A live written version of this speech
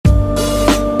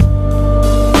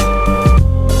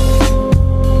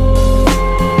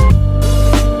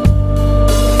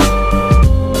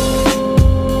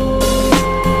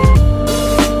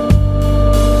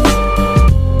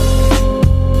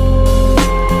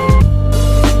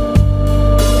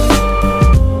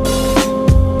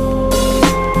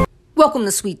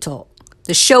Welcome to Sweet Talk,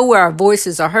 the show where our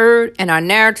voices are heard and our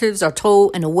narratives are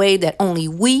told in a way that only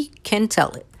we can tell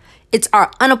it. It's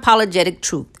our unapologetic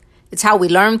truth. It's how we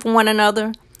learn from one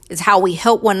another. It's how we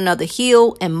help one another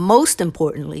heal. And most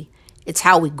importantly, it's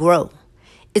how we grow.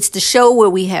 It's the show where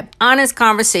we have honest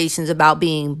conversations about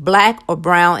being black or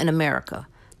brown in America.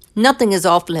 Nothing is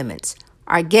off limits.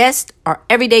 Our guests are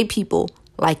everyday people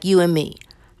like you and me.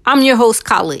 I'm your host,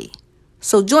 Kali.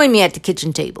 So join me at the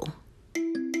kitchen table.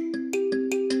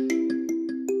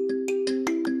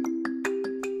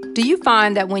 Do you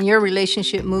find that when your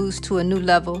relationship moves to a new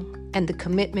level and the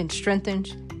commitment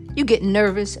strengthens, you get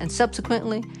nervous and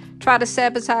subsequently try to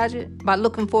sabotage it by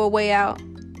looking for a way out?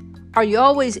 Are you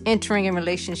always entering in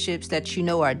relationships that you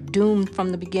know are doomed from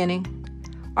the beginning?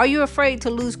 Are you afraid to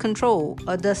lose control,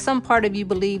 or does some part of you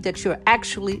believe that you're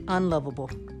actually unlovable?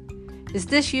 Is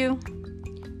this you?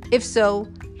 If so,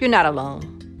 you're not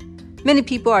alone. Many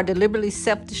people are deliberately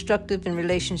self-destructive in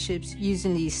relationships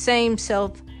using these same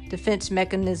self-defense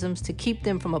mechanisms to keep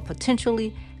them from a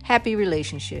potentially happy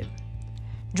relationship.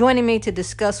 Joining me to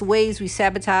discuss ways we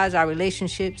sabotage our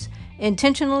relationships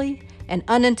intentionally and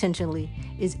unintentionally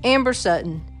is Amber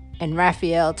Sutton and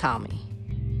Raphael Tommy.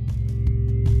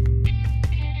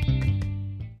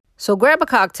 So grab a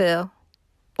cocktail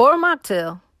or a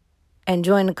mocktail and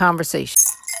join the conversation.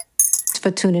 Thanks for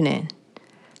tuning in.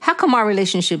 How come our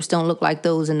relationships don't look like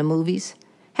those in the movies?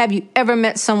 Have you ever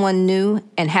met someone new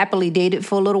and happily dated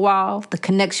for a little while? The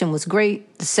connection was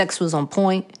great. The sex was on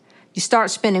point. You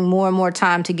start spending more and more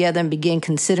time together and begin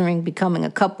considering becoming a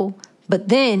couple. But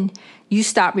then you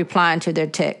stop replying to their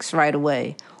texts right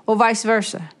away, or vice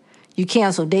versa. You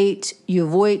cancel dates. You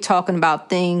avoid talking about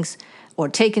things or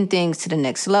taking things to the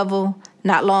next level.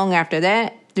 Not long after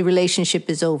that, the relationship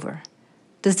is over.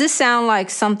 Does this sound like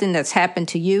something that's happened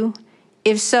to you?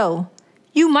 If so,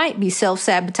 you might be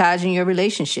self-sabotaging your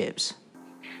relationships.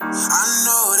 I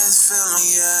know this feeling,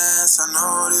 yes, I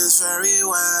know this very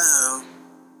well.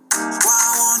 Why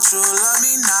won't you love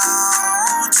me now?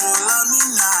 Won't you love me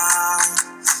now?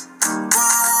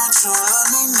 Why won't you love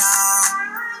me now?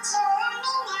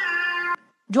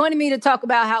 Joining me to talk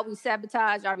about how we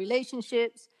sabotage our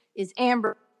relationships is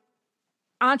Amber,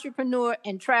 entrepreneur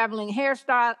and traveling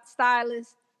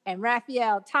hairstylist, and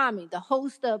Raphael Tommy, the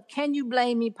host of Can You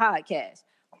Blame Me podcast.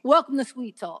 Welcome to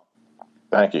Sweet Talk.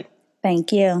 Thank you.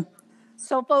 Thank you.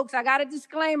 So, folks, I got a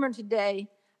disclaimer today.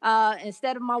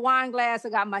 Instead of my wine glass, I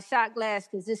got my shot glass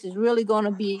because this is really going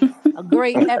to be a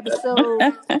great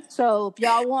episode. So if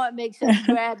y'all want, make sure you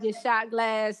grab your shot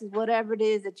glasses, whatever it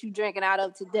is that you're drinking out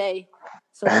of today.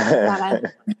 So we can kind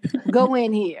of go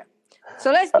in here.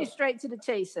 So let's get straight to the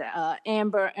chase,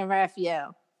 Amber and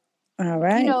Raphael. All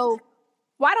right. You know,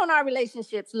 why don't our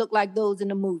relationships look like those in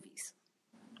the movies?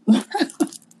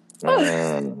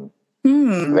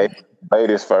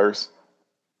 Ladies first.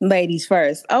 Ladies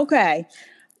first. Okay.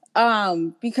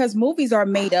 Because movies are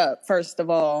made up, first of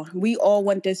all. We all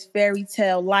want this fairy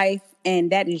tale life,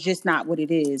 and that is just not what it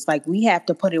is. Like, we have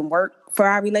to put in work for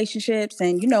our relationships.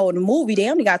 And, you know, in the movie, they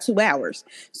only got 2 hours.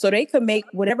 So they could make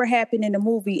whatever happened in the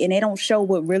movie, and they don't show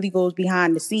what really goes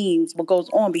behind the scenes, what goes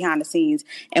on behind the scenes,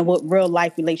 and what real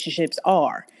life relationships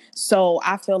are. So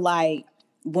I feel like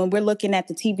when we're looking at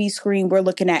the TV screen, we're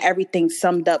looking at everything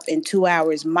summed up in 2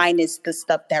 hours, minus the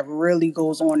stuff that really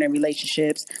goes on in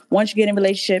relationships. Once you get in a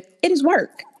relationship, it is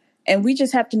work. And we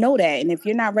just have to know that. And if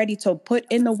you're not ready to put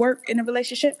in the work in a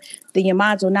relationship, then your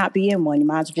minds will not be in one. Your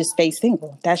minds will just stay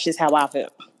single. That's just how I feel.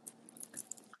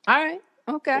 All right.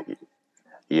 Okay.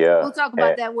 Yeah. We'll talk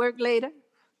about that work later.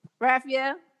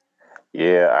 Raphael?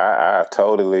 Yeah, I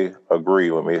totally agree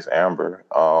with Miss Amber.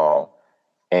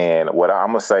 And what I'm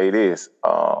gonna say this,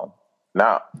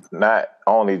 not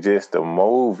only just the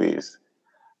movies.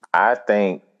 I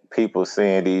think people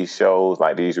seeing these shows,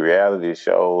 like these reality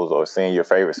shows, or seeing your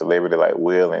favorite celebrity like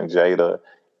Will and Jada,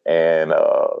 and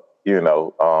the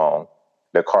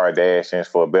Kardashians,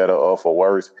 for better or for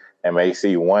worse, and may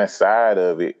see one side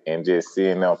of it, and just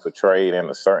seeing them portrayed in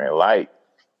a certain light,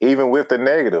 even with the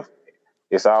negative,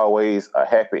 it's always a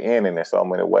happy ending in so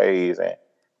many ways, and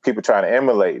people trying to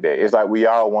emulate that. It's like we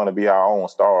all want to be our own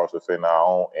stars within our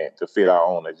own, and to fit our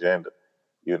own agenda,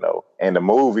 you know. And the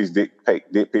movies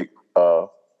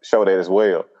show that as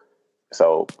well.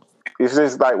 So it's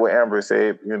just like what Amber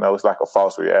said, you know, it's like a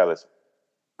false reality.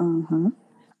 Mm-hmm.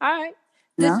 All right.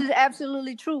 This is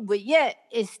absolutely true, but yet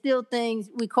it's still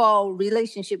things we call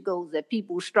relationship goals that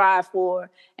people strive for,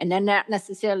 and they're not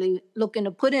necessarily looking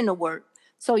to put in the work.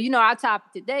 So, you know, our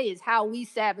topic today is how we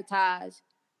sabotage,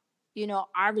 you know,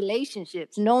 our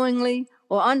relationships, knowingly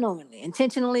or unknowingly,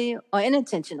 intentionally or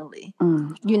unintentionally,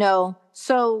 you know.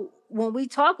 So when we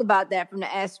talk about that from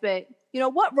the aspect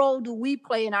what role do we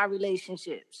play in our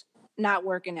relationships not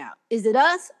working out? Is it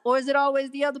us or is it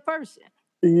always the other person?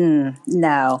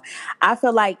 No, I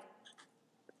feel like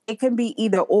it can be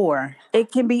either or.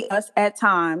 It can be us at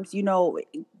times. You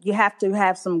have to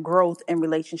have some growth in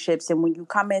relationships. And when you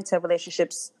come into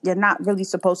relationships, you're not really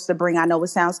supposed to bring, I know it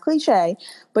sounds cliche,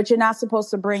 but you're not supposed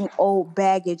to bring old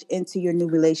baggage into your new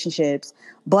relationships.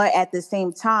 But at the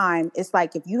same time, it's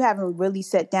like if you haven't really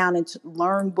sat down and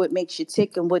learned what makes you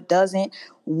tick and what doesn't,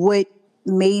 what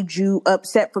made you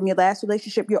upset from your last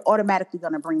relationship, you're automatically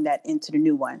going to bring that into the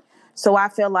new one. So I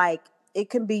feel like it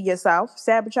can be yourself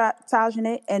sabotaging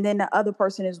it, and then the other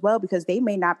person as well, because they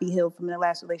may not be healed from their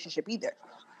last relationship either.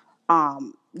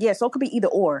 So it could be either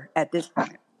or at this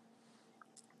point.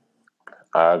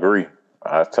 I agree.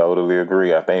 I totally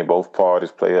agree. I think both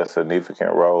parties play a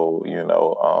significant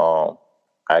role.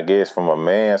 I guess from a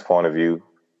man's point of view,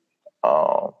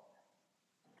 um,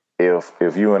 if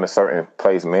you're in a certain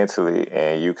place mentally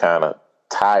and you kind of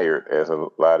tired, as a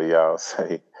lot of y'all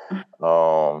say,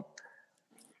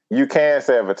 you can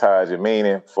sabotage it.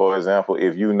 Meaning, for example,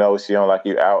 if you know she don't like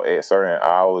you out at certain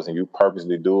hours and you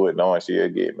purposely do it, knowing she'll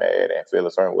get mad and feel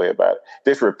a certain way about it,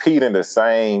 just repeating the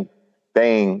same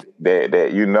thing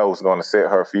that you know is going to set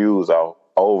her fuse off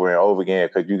over and over again,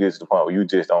 because you get to the point where you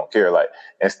just don't care. Like,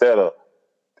 instead of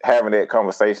having that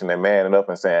conversation and manning up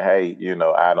and saying, hey,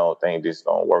 I don't think this is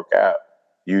going to work out,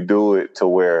 you do it to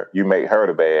where you make her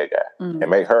the bad guy and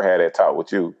make her have that talk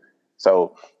with you.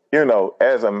 So,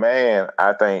 as a man,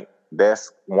 I think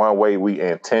that's one way we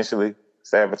intentionally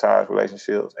sabotage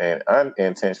relationships, and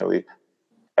unintentionally,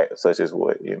 such as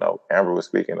what, Amber was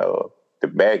speaking of, the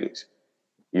baggage.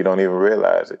 You don't even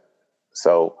realize it.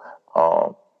 So,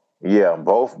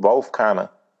 both kind of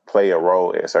play a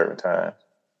role at certain times.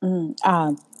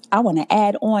 I want to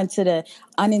add on to the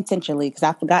unintentionally, because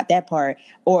I forgot that part,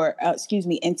 or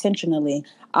intentionally.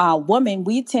 Women,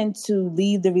 we tend to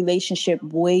leave the relationship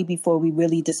way before we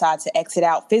really decide to exit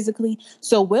out physically.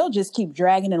 So we'll just keep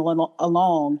dragging it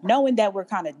along, knowing that we're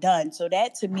kind of done. So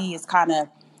that to me is kind of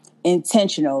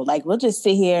intentional. Like, we'll just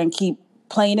sit here and keep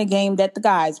playing a game that the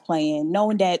guy's playing,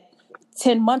 knowing that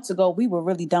 10 months ago we were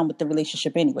really done with the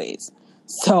relationship anyways.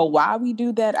 So why we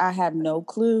do that, I have no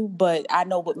clue. But I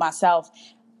know with myself,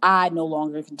 I no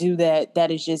longer do that. That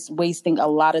is just wasting a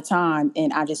lot of time,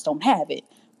 and I just don't have it.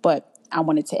 But I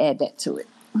wanted to add that to it.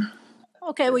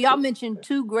 Okay, well, y'all mentioned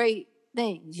two great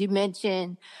things. You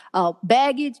mentioned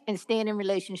baggage and staying in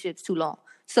relationships too long.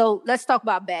 So let's talk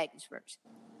about baggage first.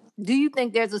 Do you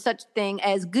think there's a such thing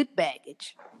as good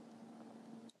baggage?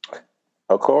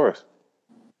 Of course.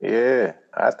 Yeah,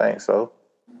 I think so.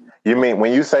 You mean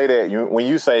when you say that, when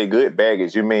you say good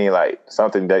baggage, you mean like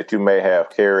something that you may have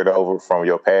carried over from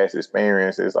your past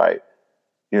experiences, like,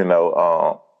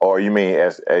 or you mean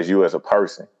as you as a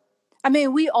person? I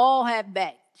mean, we all have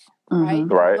baggage, right?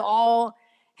 Right. We all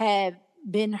have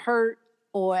been hurt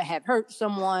or have hurt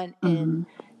someone in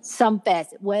some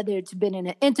facet, whether it's been in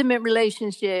an intimate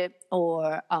relationship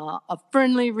or a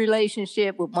friendly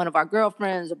relationship with one of our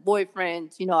girlfriends or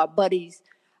boyfriends, our buddies.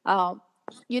 Or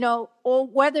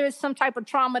whether it's some type of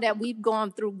trauma that we've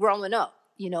gone through growing up.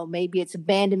 Maybe it's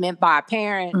abandonment by our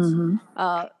parents.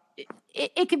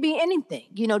 It could be anything,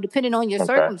 depending on your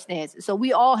circumstances. So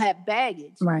we all have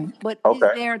baggage. Right. But is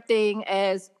there a thing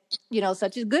as,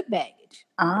 such as good baggage?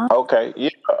 Okay. Yeah,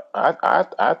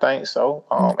 I think so.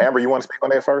 Amber, you want to speak on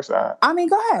that first? Go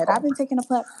ahead. I've been taking the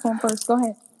platform first. Go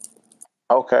ahead.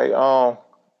 Okay.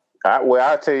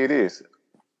 I'll tell you this.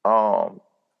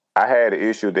 I had an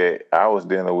issue that I was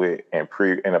dealing with in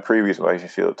a previous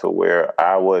relationship, to where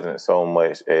I wasn't so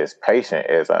much as patient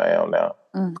as I am now.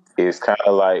 It's kind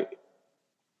of like,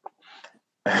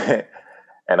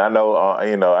 and I know,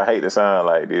 I hate to sound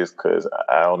like this because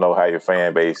I don't know how your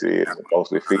fan base is,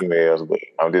 mostly females, but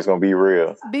I'm just gonna be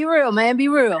real. Be real, man. Be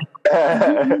real.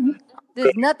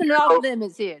 There's nothing off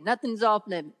limits here. Nothing's off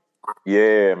limits.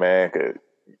 Yeah, man. Cause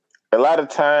a lot of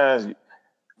times,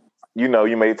 you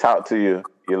may talk to your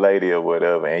lady or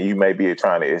whatever, and you may be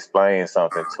trying to explain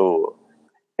something to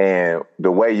her, and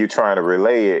the way you're trying to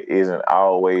relay it isn't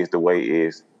always the way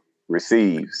it's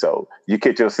received. So you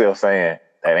catch yourself saying,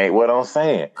 that ain't what I'm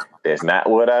saying. That's not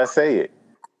what I said.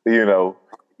 You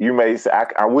may say,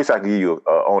 I wish I could give you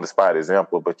a on the spot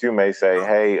example, but you may say,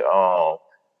 hey,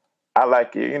 I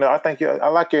like you. I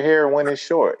like your hair when it's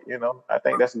short. I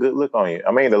think that's a good look on you.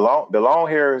 I mean, the long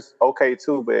hair is okay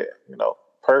too, but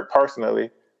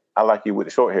personally, I like you with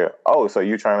the short hair. Oh, so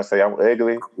you trying to say I'm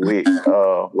ugly with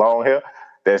long hair?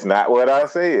 That's not what I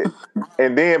said.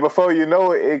 And then before you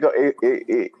know it,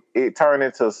 it turned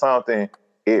into something.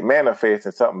 It manifests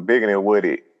in something bigger than what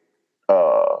it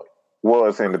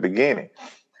was in the beginning.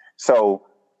 So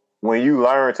when you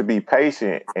learn to be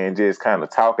patient and just kind of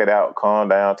talk it out, calm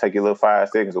down, take your little 5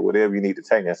 seconds or whatever you need to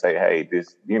take and say, hey,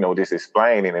 this, this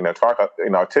explaining and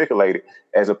articulate it,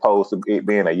 as opposed to it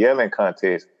being a yelling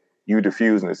contest, you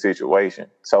diffusing the situation.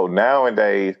 So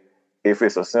nowadays, if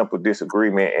it's a simple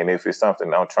disagreement and if it's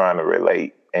something I'm trying to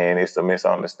relate and it's a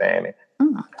misunderstanding,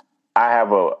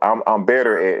 I'm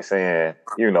better at saying,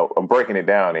 I'm breaking it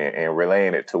down and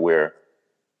relaying it to where,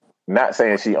 not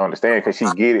saying she understands because she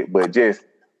get it, but just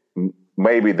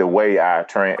maybe the way I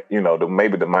train,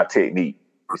 my technique.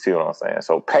 You see what I'm saying?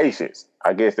 So patience,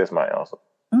 I guess that's my answer.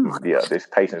 Yeah, this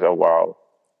patience overall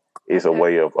is a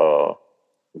way of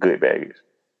good baggage.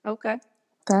 Okay.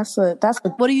 That's a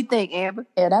What do you think, Amber?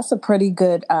 Yeah, that's a pretty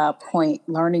good point,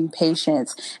 learning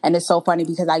patience. And it's so funny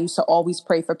because I used to always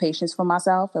pray for patience for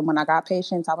myself. And when I got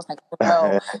patience, I was like, oh,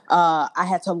 no, I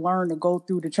had to learn to go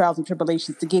through the trials and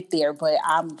tribulations to get there. But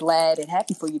I'm glad and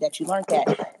happy for you that you learned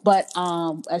that. But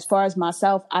as far as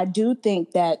myself, I do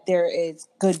think that there is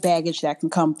good baggage that can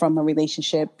come from a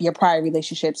relationship, your prior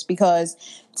relationships, because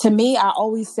to me, I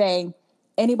always say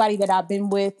anybody that I've been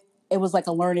with, it was like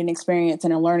a learning experience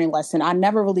and a learning lesson. I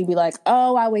never really be like,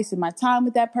 oh, I wasted my time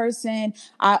with that person.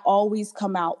 I always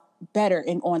come out better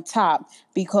and on top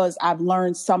because I've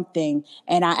learned something.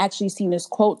 And I actually seen this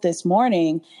quote this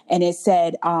morning, and it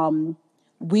said,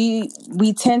 we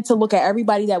tend to look at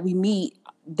everybody that we meet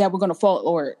that we're going to fall,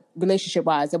 or relationship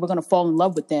wise, that we're going to fall in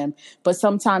love with them. But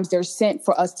sometimes they're sent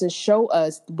for us to show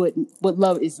us what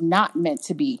love is not meant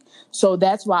to be. So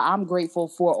that's why I'm grateful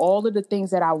for all of the things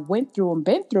that I went through and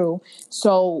been through.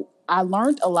 So I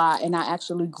learned a lot and I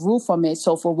actually grew from it.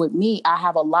 So for with me, I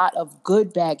have a lot of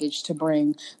good baggage to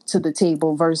bring to the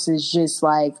table versus just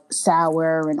like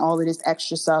sour and all of this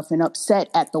extra stuff and upset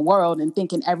at the world and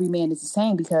thinking every man is the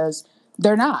same, because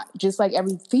they're not. Just like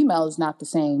every female is not the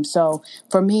same. So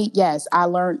for me, yes, I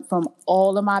learned from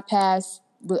all of my past.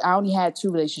 I only had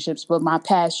 2 relationships, but my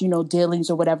past,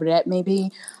 dealings or whatever that may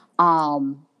be,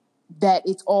 that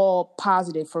it's all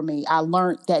positive for me. I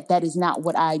learned that that is not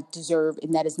what I deserve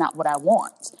and that is not what I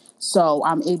want. So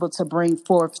I'm able to bring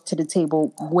forth to the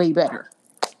table way better.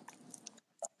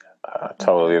 I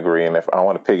totally agree. And if I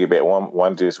want to piggyback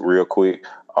one just real quick,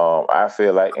 I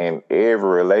feel like in every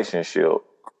relationship,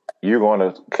 you're going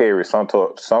to carry some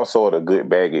sort of good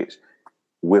baggage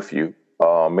with you,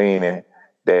 meaning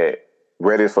that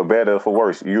whether it's for better or for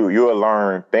worse, you'll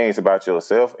learn things about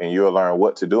yourself and you'll learn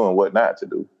what to do and what not to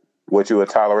do, what you will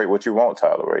tolerate, what you won't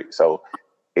tolerate. So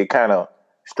it kind of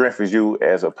strengthens you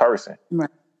as a person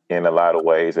in a lot of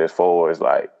ways, as far as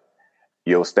like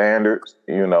your standards,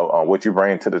 on what you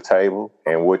bring to the table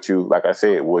and what you, like I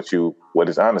said, what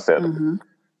is unacceptable. Mm-hmm.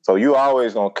 So you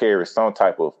always going to carry some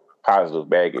type of positive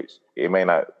baggage. You may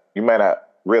not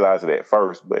realize it at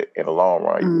first, but in the long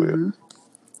run, you will.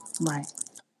 Right.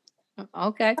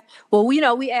 Okay. Well,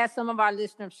 we asked some of our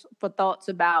listeners for thoughts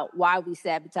about why we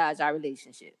sabotage our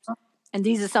relationships. And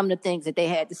these are some of the things that they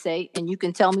had to say. And you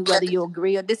can tell me whether you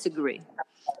agree or disagree.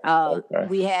 Okay.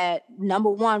 We had,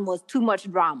 number 1 was too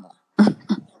much drama.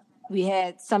 We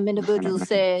had some individuals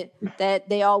said that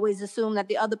they always assume that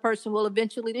the other person will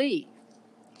eventually leave.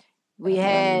 We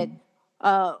had,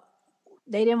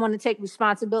 they didn't want to take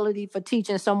responsibility for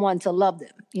teaching someone to love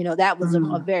them. That was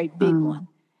a very big one.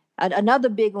 Another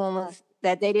big one was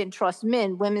that they didn't trust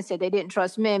men. Women said they didn't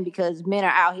trust men because men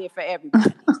are out here for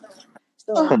everybody.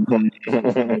 So,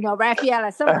 Raphael,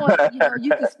 at some point,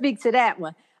 you can speak to that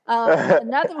one.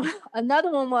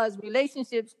 Another one was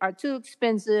relationships are too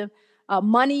expensive,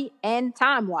 money and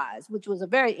time-wise, which was a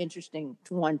very interesting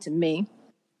one to me.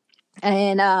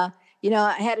 And, I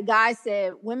had a guy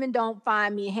said, women don't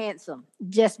find me handsome,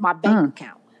 just my bank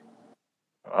account.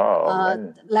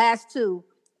 Last 2,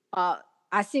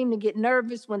 I seem to get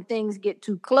nervous when things get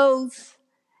too close.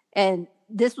 And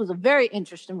this was a very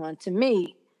interesting one to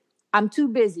me. I'm too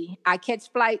busy. I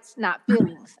catch flights, not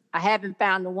feelings. I haven't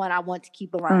found the one I want to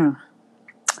keep around.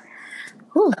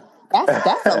 Whew,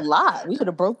 that's a lot. We could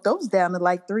have broke those down to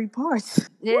like 3 parts.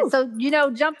 Yeah, so,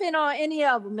 jump in on any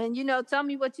of them and, tell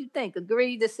me what you think.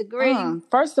 Agree, disagree?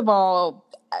 First of all,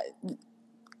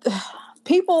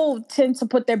 people tend to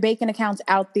put their banking accounts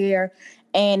out there.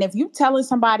 And if you're telling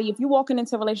somebody, if you're walking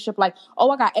into a relationship like,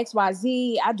 oh, I got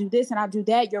XYZ, I do this and I do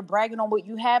that, you're bragging on what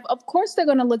you have, of course they're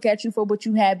going to look at you for what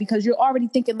you have because you're already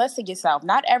thinking less of yourself.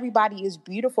 Not everybody is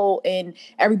beautiful in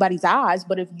everybody's eyes,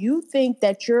 but if you think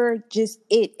that you're just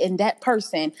it and that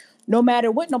person, no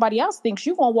matter what nobody else thinks,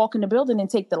 you're going to walk in the building and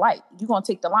take the light. You're going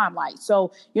to take the limelight.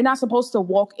 So you're not supposed to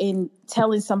walk in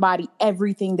telling somebody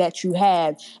everything that you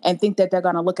have and think that they're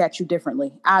going to look at you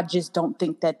differently. I just don't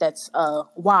think that that's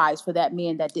wise for that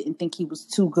man that didn't think he was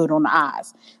too good on the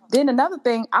eyes. Then another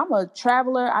thing, I'm a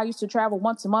traveler. I used to travel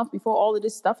once a month before all of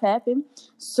this stuff happened.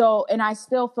 So, and I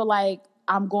still feel like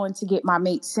I'm going to get my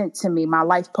mate sent to me, my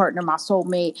life partner, my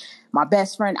soulmate, my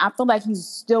best friend. I feel like he's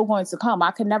still going to come.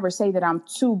 I can never say that I'm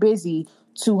too busy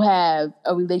to have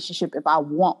a relationship if I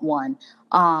want one.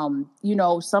 You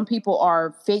know, some people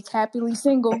are fake happily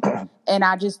single, and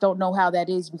I just don't know how that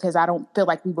is because I don't feel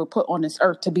like we were put on this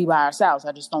earth to be by ourselves.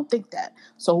 I just don't think that.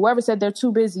 So whoever said they're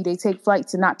too busy, they take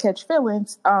flights to not catch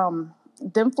feelings.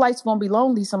 Them flights gonna be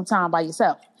lonely sometime by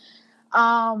yourself.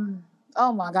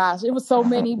 Oh my gosh, it was so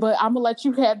many, but I'm gonna let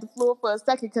you have the floor for a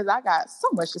second because I got so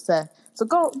much to say. So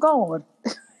go on.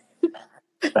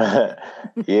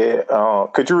 Yeah.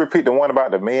 Could you repeat the one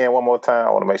about the men one more time?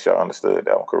 I want to make sure I understood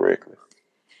that one correctly.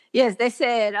 Yes, they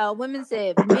said, women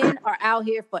said men are out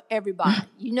here for everybody.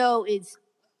 You know, it's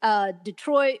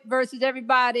Detroit versus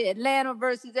everybody, Atlanta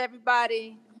versus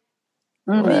everybody,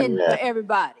 men for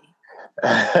everybody.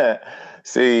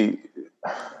 See,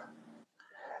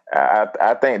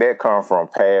 I think that comes from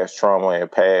past trauma and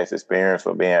past experience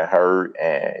for being hurt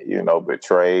and, you know,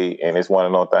 betrayed. And it's one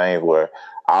of those things where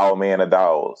all men are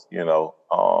dogs, you know.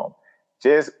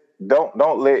 Just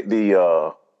don't let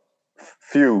the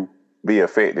few be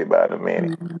affected by the many.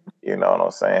 Mm-hmm. You know what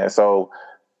I'm saying? So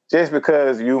just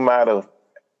because you might have,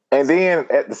 and then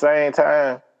at the same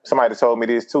time, somebody told me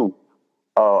this too.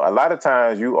 A lot of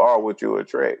times you are what you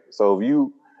attract. So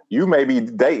if you may be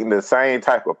dating the same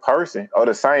type of person or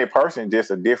the same person,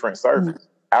 just a different surface,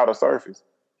 outer surface,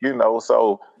 you know,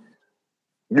 so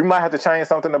you might have to change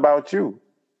something about you.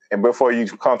 And before you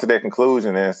come to that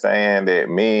conclusion and saying that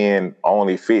men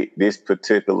only fit this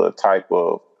particular type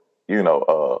of, you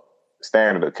know,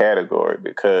 standard or category,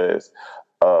 because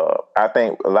I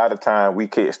think a lot of time we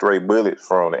catch straight bullets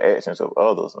from the actions of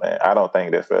others, man. I don't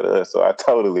think that's fair to us. So I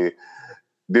totally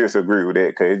disagree with that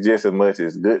because it's just as much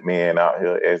as good men out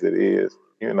here as it is,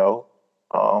 you know,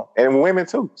 and women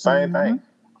too. Same thing.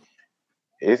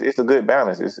 It's a good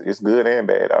balance. It's good and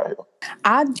bad out here.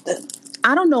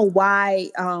 I don't know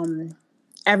why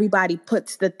everybody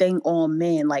puts the thing on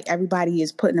men. Like everybody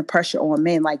is putting the pressure on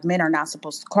men. Like men are not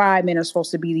supposed to cry. Men are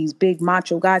supposed to be these big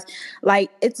macho guys.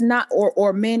 Like it's not,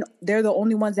 or men, they're the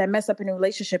only ones that mess up in a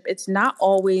relationship. It's not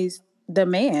always the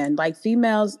man. Like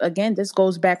females, again, this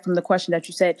goes back from the question that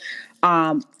you said,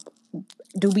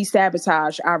 do we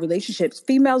sabotage our relationships?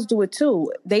 Females do it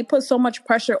too. They put so much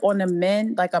pressure on the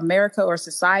men, like America or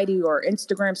society or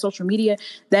Instagram, social media,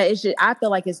 that it's just, I feel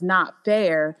like it's not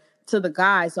fair to the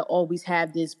guys to always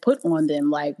have this put on them.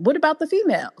 Like, what about the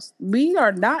females? We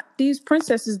are not these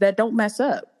princesses that don't mess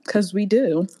up, because we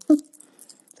do.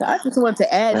 So I just want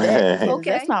to add that because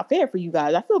that's not fair for you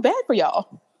guys. I feel bad for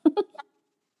y'all.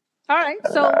 All right,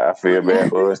 so I feel bad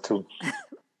for us too.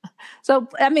 So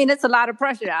I mean, it's a lot of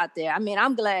pressure out there. I mean,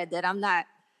 I'm glad that I'm not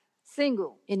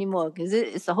single anymore because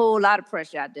it's a whole lot of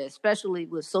pressure out there, especially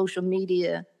with social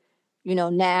media. You know,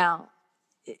 now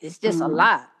it's just a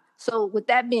lot. So with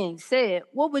that being said,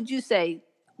 what would you say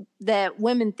that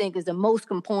women think is the most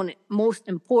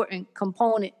important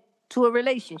component to a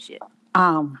relationship?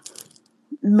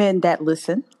 Men that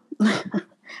listen.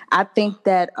 I think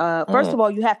that, first of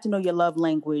all, you have to know your love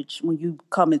language when you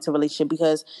come into a relationship,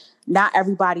 because not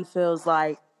everybody feels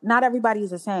like, not everybody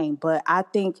is the same. But I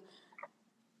think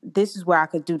this is where I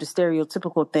could do the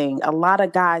stereotypical thing. A lot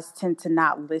of guys tend to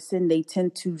not listen. They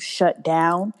tend to shut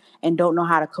down and don't know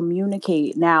how to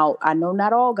communicate. Now, I know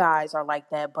not all guys are like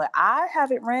that, but I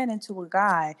haven't ran into a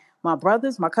guy, my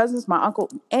brothers, my cousins, my uncle,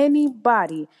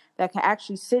 anybody that can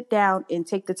actually sit down and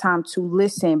take the time to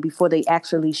listen before they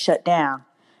actually shut down.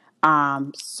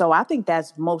 So I think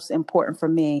that's most important for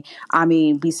me. I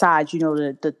mean, besides, you know,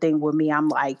 the thing with me, I'm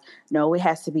like, no, it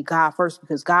has to be God first,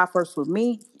 because God first with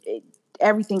me,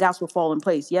 everything else will fall in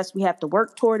place. Yes, we have to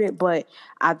work toward it, but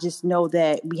I just know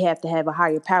that we have to have a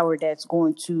higher power that's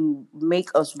going to make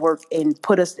us work and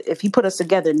put us, if he put us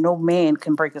together, no man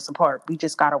can break us apart. We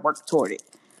just got to work toward it.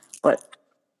 But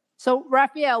so,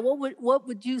 Raphael, what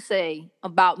would you say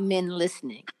about men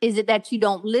listening? Is it that you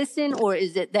don't listen, or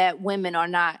is it that women are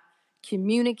not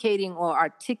communicating or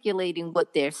articulating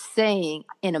what they're saying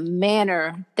in a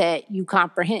manner that you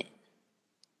comprehend?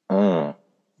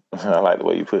 I like the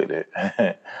way you put it.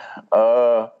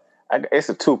 It's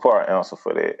a two-part answer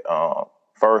for that.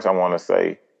 First, I want to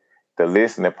say the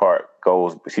listening part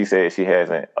goes. She said she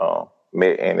hasn't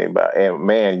met anybody, and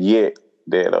man, yet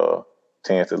that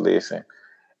tends to listen,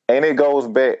 and it goes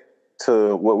back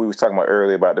to what we was talking about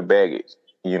earlier about the baggage,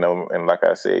 and like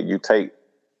I said, you take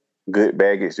good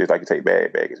baggage just like you take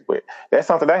bad baggage. But that's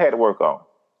something I had to work on.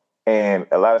 And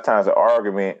a lot of times the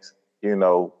arguments, you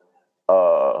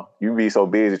be so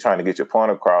busy trying to get your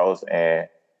point across, and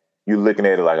you looking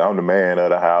at it like I'm the man of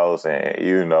the house,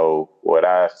 and what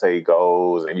I say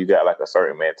goes, and you got like a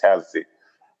certain mentality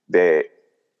that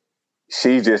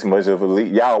she just much of a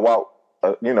lead. Y'all walk,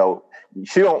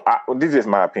 she don't. This is just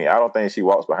my opinion. I don't think she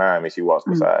walks behind me. She walks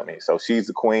beside me. So she's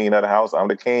the queen of the house. I'm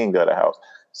the king of the house.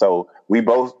 So we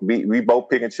both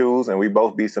pick and choose, and we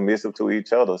both be submissive to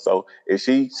each other. So if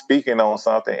she's speaking on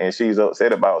something and she's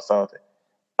upset about something,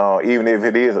 even if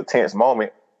it is a tense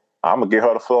moment, I'm gonna get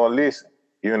her the floor and listen.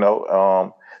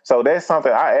 So that's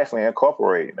something I actually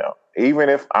incorporate now. Even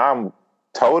if I'm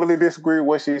totally disagree with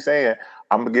what she's saying,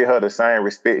 I'm gonna give her the same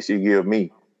respect she give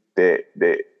me that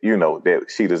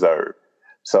she deserves.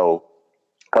 So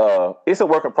it's a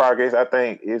work in progress. I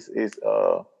think it's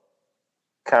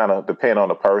kind of depend on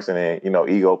the person, and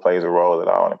ego plays a role at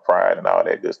all, and pride and all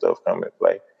that good stuff come into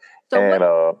play.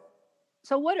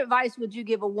 So what advice would you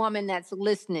give a woman that's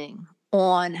listening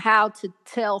on how to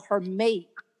tell her mate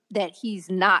that he's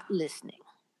not listening?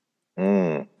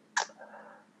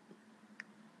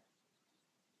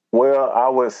 Well, I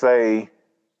would say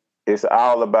it's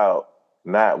all about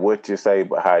not what you say,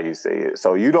 but how you say it.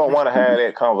 So you don't want to have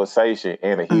that conversation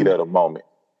in the heat of the moment.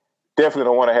 Definitely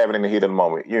don't want to have it in the heat of the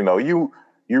moment. You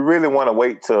really want to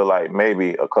wait till like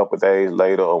maybe a couple of days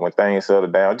later, or when things settle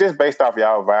down, just based off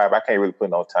y'all vibe. I can't really put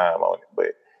no time on it,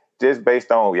 but just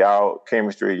based on y'all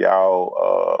chemistry,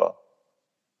 y'all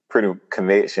pretty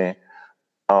connection.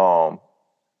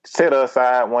 Set her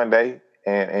aside one day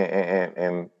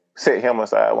and set him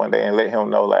aside one day and let him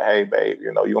know, like, hey, babe,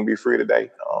 you're gonna be free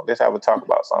today. Let's have a talk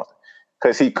about something.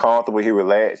 Because he comfortable, he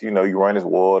relaxed. You run his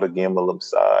water, give him a little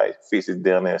massage, fix his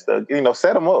dinner and stuff.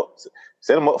 Set him up.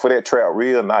 Set him up for that trap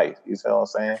real nice. You see what I'm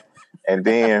saying? And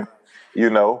then,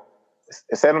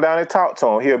 set him down and talk to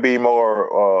him. He'll be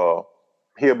able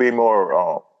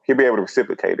to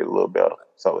reciprocate it a little better.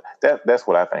 So that's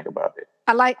what I think about it.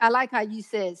 I like how you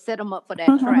said set him up for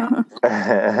that trap.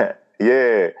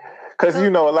 Yeah. Because, a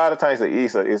lot of times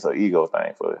it's an ego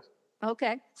thing for us.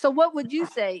 Okay. So what would you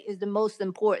say is the most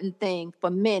important thing for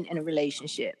men in a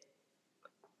relationship?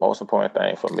 Most important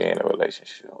thing for men in a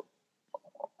relationship.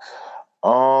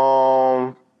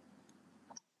 I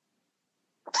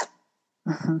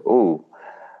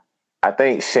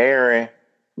think sharing,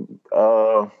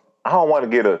 I don't want to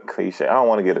get a cliche. I don't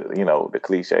want to get the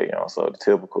cliche, so the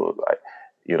typical, like,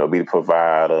 be the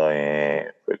provider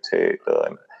and protector.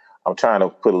 And I'm trying to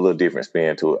put a little different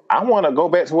spin to it. I want to go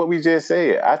back to what we just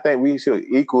said. I think we should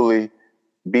equally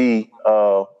be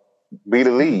the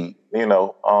lead,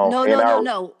 No.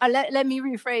 Let me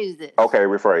rephrase this. Okay,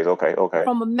 rephrase. Okay.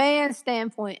 From a man's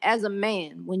standpoint, as a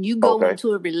man, when you go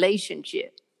into a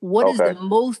relationship, what is the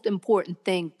most important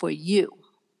thing for you?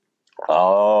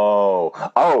 Oh,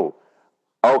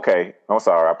 okay. I'm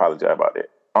sorry. I apologize about that.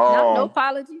 No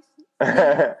apologies.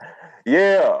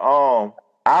 Yeah.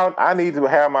 I need to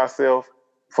have myself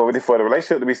for the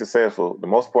relationship to be successful. The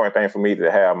most important thing for me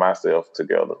to have myself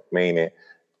together, meaning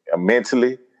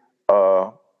mentally,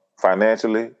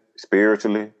 financially,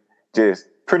 spiritually, just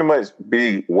pretty much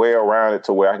be well-rounded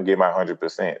to where I can get my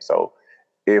 100%. So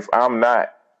if I'm not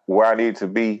where I need to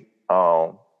be,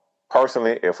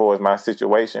 personally, as far as my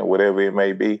situation, whatever it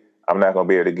may be, I'm not going to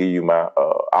be able to give you my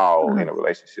all in a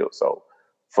relationship. So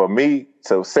for me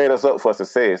to set us up for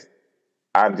success,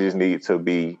 I just need to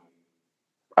be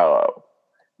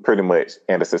pretty much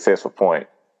in a successful point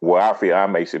where I feel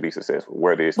I should be successful,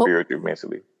 whether it's spiritually,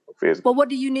 mentally, or physically. But what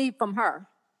do you need from her?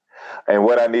 And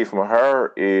what I need from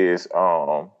her is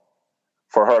for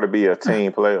her to be a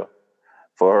team player,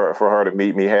 for her to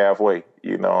meet me halfway.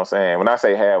 You know what I'm saying? When I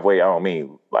say halfway, I don't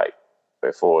mean like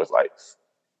as far as like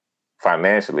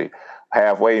financially.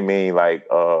 Halfway mean like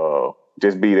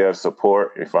just be there to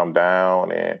support if I'm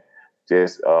down, and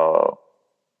just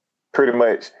pretty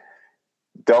much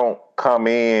don't come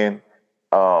in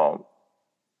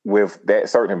with that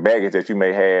certain baggage that you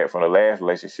may have from the last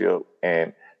relationship,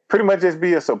 and pretty much just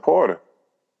be a supporter.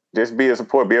 Just be a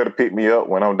support, be able to pick me up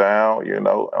when I'm down,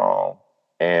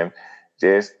 and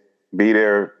just be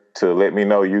there to let me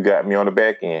know you got me on the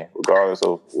back end, regardless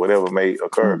of whatever may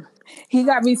occur. He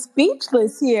got me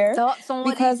speechless here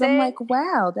because I'm like,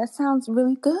 wow, that sounds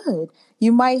really good.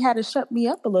 You might have to shut me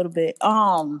up a little bit.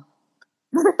 No,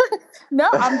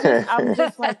 I'm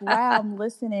just like, wow, I'm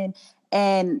listening.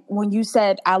 And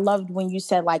I loved when you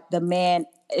said like the man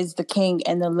is the king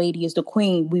and the lady is the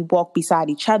queen. We walk beside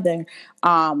each other.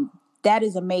 That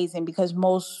is amazing, because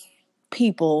most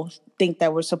people think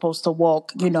that we're supposed to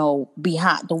walk,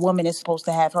 behind. The woman is supposed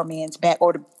to have her man's back,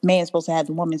 or the man's supposed to have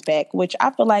the woman's back, which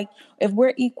I feel like if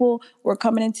we're equal, we're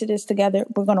coming into this together,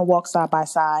 we're going to walk side by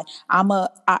side. I'm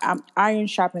iron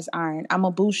sharpens iron. I'm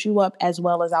going to boost you up as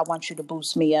well as I want you to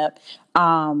boost me up.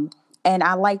 And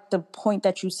I like the point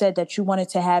that you said that you wanted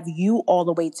to have you all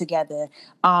the way together.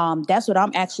 That's what I'm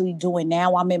actually doing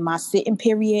now. I'm in my sitting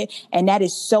period, and that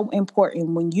is so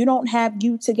important. When you don't have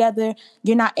you together,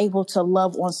 you're not able to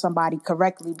love on somebody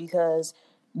correctly because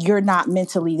you're not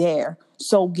mentally there.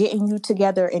 So getting you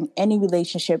together in any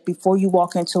relationship before you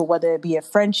walk into it, whether it be a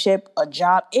friendship, a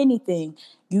job, anything,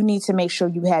 you need to make sure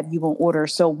you have you in order.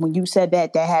 So when you said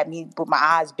that, that had me put my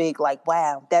eyes big, like,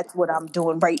 wow, that's what I'm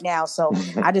doing right now. So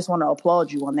I just want to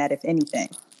applaud you on that, if anything.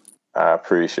 I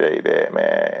appreciate that,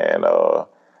 man. And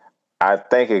I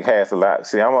think it has a lot.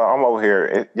 See, I'm over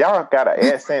here. Y'all got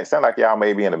an accent. Sound like y'all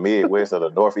may be in the Midwest or the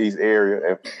Northeast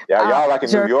area. Y'all like in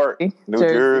Jersey, New York, New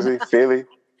Jersey, Philly.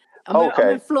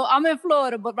 I'm in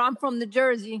Florida, but I'm from the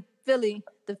Jersey, Philly,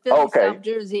 South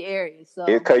Jersey area. So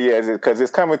because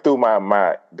it's coming through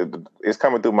it's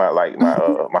coming through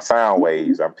my sound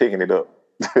waves. I'm picking it up.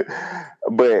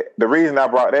 But the reason I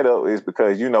brought that up is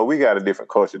because we got a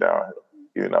different culture down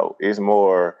here. It's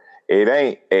more. It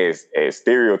ain't as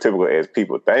stereotypical as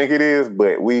people think it is,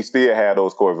 but we still have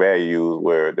those core values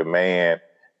where the man,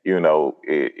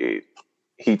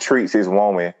 he treats his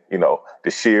woman,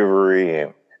 the chivalry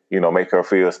and make her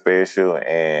feel special,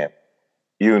 and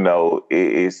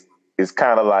it's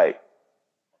kind of like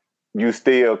you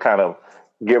still kind of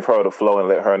give her the flow and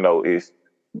let her know it's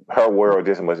her world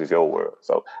just as much as your world.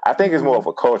 So I think it's more of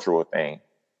a cultural thing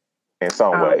in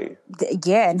some ways.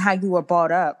 Yeah, and how you were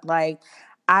brought up. Like,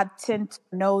 I tend to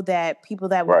know that people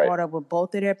that were brought up with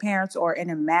both of their parents or in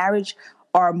a marriage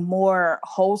are more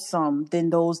wholesome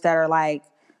than those that are like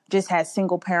just had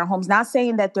single parent homes. Not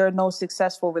saying that there are no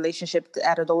successful relationships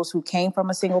out of those who came from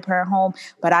a single parent home,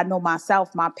 but I know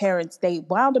myself, my parents, they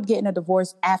wound up getting a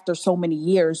divorce after so many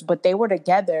years, but they were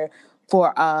together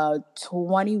for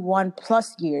 21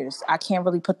 plus years. I can't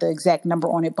really put the exact number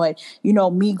on it, but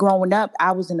me growing up,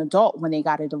 I was an adult when they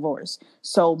got a divorce.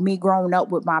 So me growing up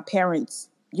with my parents,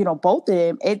 both of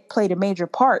them, it played a major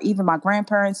part, even my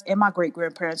grandparents and my great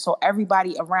grandparents. So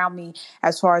everybody around me,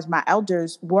 as far as my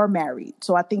elders, were married.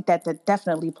 So I think that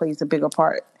definitely plays a bigger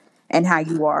part in how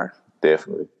you are.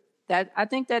 Definitely. I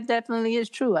think that definitely is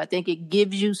true. I think it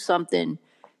gives you something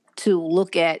to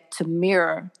look at, to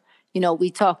mirror.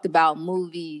 We talked about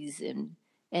movies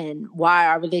and why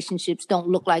our relationships don't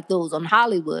look like those on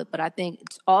Hollywood, but I think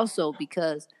it's also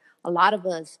because a lot of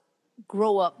us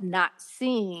grow up not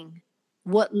seeing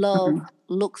what love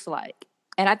looks like.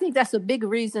 And I think that's a big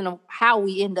reason of how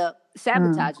we end up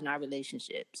sabotaging our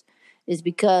relationships, is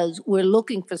because we're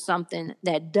looking for something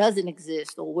that doesn't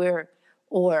exist, or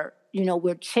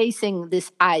we're chasing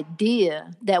this idea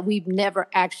that we've never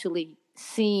actually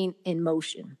seen in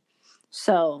motion.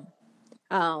 So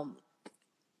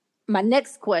my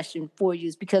next question for you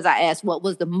is, because I asked what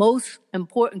was the most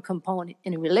important component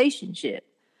in a relationship,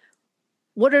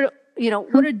 what are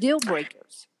deal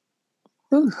breakers?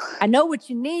 I know what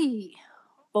you need,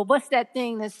 but what's that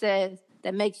thing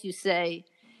that makes you say,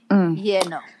 yeah,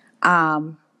 no?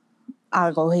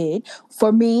 I'll go ahead.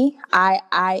 For me,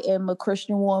 I am a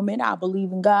Christian woman. I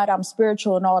believe in God. I'm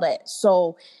spiritual and all that.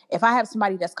 So if I have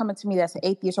somebody that's coming to me that's an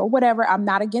atheist or whatever, I'm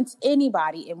not against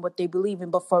anybody and what they believe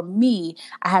in. But for me,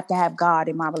 I have to have God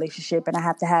in my relationship, and I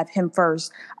have to have Him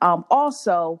first.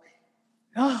 Also,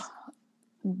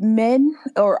 men,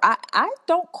 or I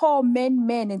don't call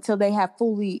men until they have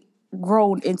fully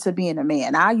grown into being a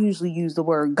man. I usually use the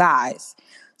word guys.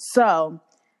 So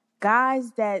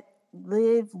guys that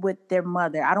live with their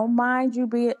mother. I don't mind you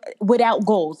being without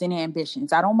goals and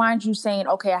ambitions. I don't mind you saying,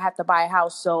 okay, I have to buy a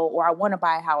house, or I want to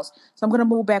buy a house, so I'm going to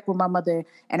move back with my mother,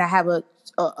 and I have a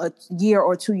year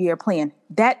or 2 year plan.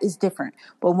 That is different.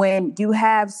 But when you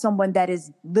have someone that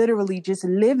is literally just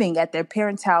living at their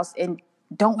parents' house and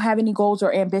don't have any goals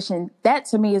or ambition, that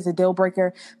to me is a deal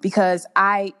breaker, because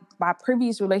my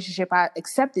previous relationship, I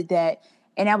accepted that,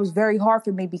 and that was very hard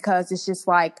for me, because it's just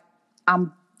like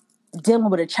I'm dealing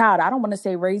with a child. I don't want to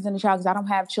say raising a child, because I don't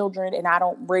have children, and I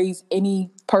don't raise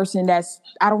any person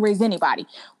I don't raise anybody.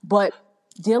 But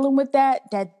dealing with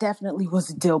that definitely was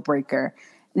a deal breaker.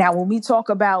 Now, when we talk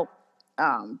about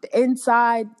the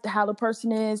inside, how the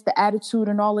person is, the attitude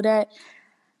and all of that,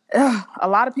 a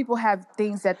lot of people have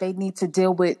things that they need to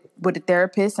deal with a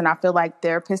therapist, and I feel like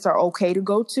therapists are okay to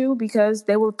go to because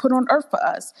they were put on earth for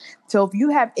us. So if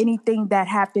you have anything that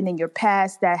happened in your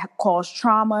past that caused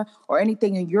trauma, or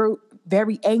anything, and you're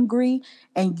very angry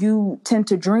and you tend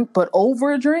to drink but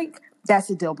over drink, that's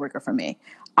a deal breaker for me.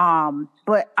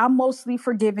 But I'm mostly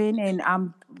forgiving and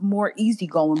I'm more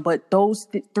easygoing. But those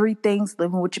three things,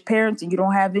 living with your parents and you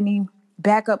don't have any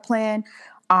backup plan,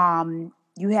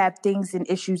 you have things and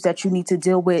issues that you need to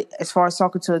deal with as far as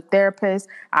talking to a therapist.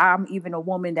 I'm even a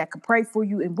woman that could pray for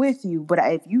you and with you, but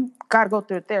if you got to go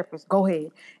through a therapist, go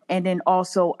ahead. And then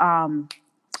also,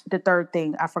 the third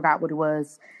thing, I forgot what it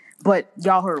was, but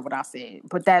y'all heard what I said.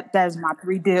 But that is my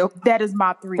three deal. That is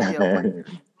my three deal.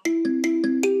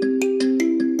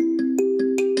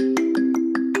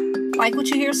 Like what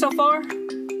you hear so far?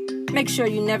 Make sure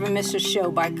you never miss a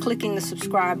show by clicking the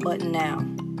subscribe button now.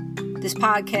 This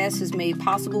podcast is made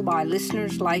possible by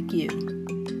listeners like you.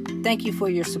 Thank you for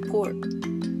your support.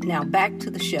 Now back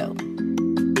to the show.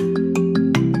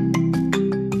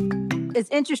 It's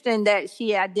interesting that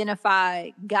she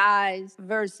identified guys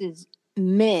versus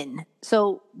men.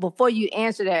 So before you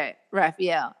answer that,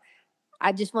 Raphael,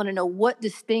 I just want to know what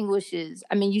distinguishes.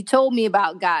 I mean, you told me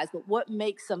about guys, but what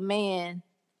makes a man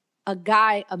a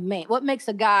guy a man? What makes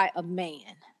a guy a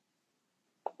man?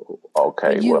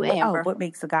 Okay. For you, Amber. What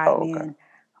makes a guy a man?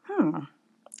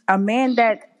 A man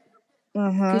that...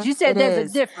 Because you said there's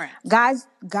a difference.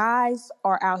 Guys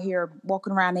are out here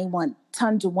walking around. They want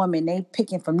tons of women. They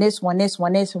picking from this one.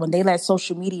 They let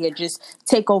social media just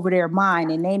take over their mind,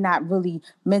 and they not really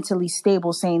mentally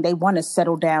stable, saying they want to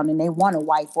settle down and they want a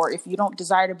wife. Or if you don't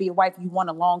desire to be a wife, you want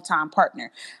a long-time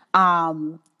partner.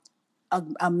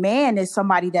 A man is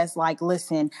somebody that's like,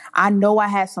 listen, I know I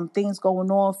had some things going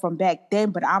on from back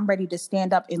then, but I'm ready to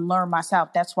stand up and learn myself.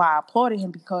 That's why I applauded him,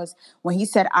 because when he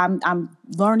said, I'm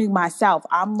learning myself,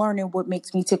 I'm learning what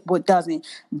makes me tick, what doesn't.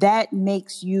 That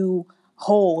makes you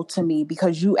whole to me,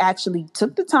 because you actually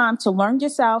took the time to learn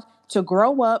yourself, to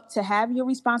grow up, to have your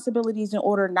responsibilities in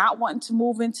order, not wanting to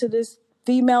move into this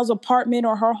female's apartment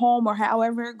or her home or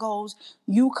however it goes.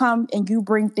 You come and you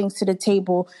bring things to the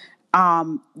table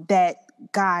that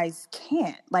guys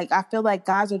can't. Like, I feel like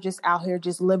guys are just out here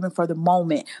just living for the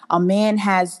moment. A man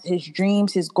has his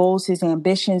dreams, his goals, his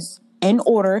ambitions in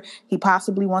order. He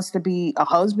possibly wants to be a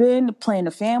husband, plan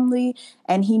a family,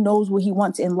 and he knows what he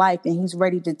wants in life, and he's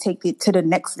ready to take it to the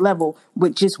next level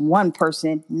with just one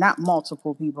person, not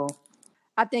multiple people.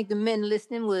 I think the men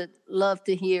listening would love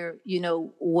to hear,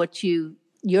 what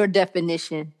your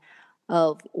definition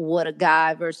of what a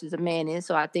guy versus a man is.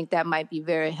 So I think that might be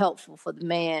very helpful for the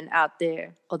man out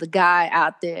there or the guy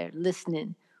out there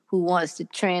listening who wants to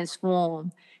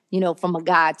transform, from a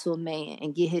guy to a man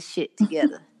and get his shit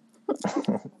together.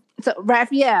 So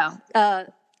Raphael,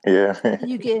 yeah,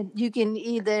 you can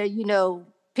either,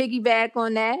 piggyback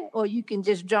on that, or you can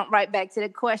just jump right back to the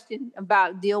question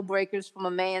about deal breakers from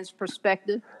a man's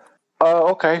perspective.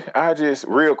 Okay. I just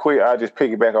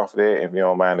piggyback off of that, if you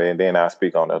don't mind, and then I'll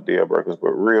speak on the deal breakers.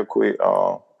 But real quick,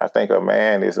 I think a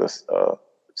man is a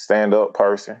stand-up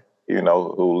person,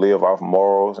 who live off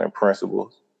morals and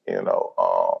principles,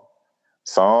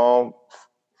 some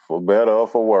for better or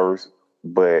for worse,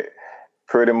 but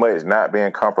pretty much not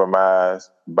being compromised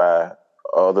by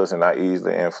others and not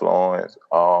easily influenced.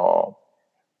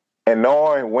 And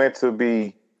knowing when to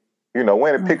be,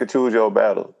 when to pick and choose your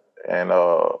battle, and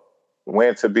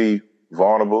when to be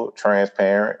vulnerable,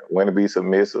 transparent, when to be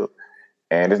submissive.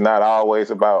 And it's not always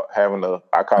about having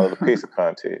I call it a picture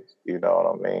contest. You know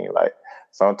what I mean? Like,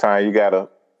 sometimes you gotta,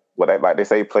 like they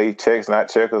say, play checks, not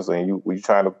checkers, and you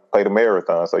trying to play the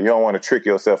marathon. So you don't want to trick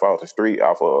yourself off the street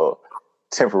off of a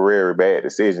temporary bad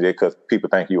decision because people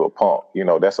think you a punk.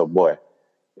 That's a boy.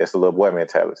 It's a little boy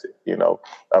mentality.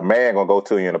 A man gonna go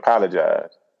to you and apologize,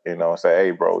 and say,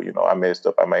 hey, bro, I messed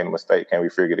up. I made a mistake. Can we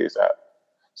figure this out?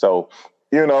 So,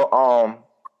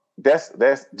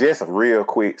 that's just a real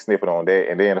quick snippet on that.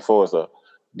 And then as far as a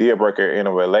deal breaker in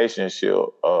a relationship,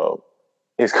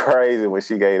 it's crazy when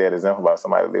she gave that example about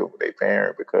somebody living with their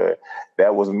parent, because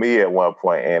that was me at one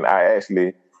point. And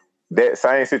that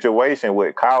same situation,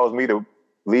 what caused me to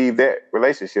leave that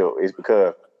relationship is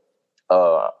because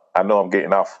I know I'm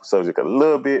getting off subject a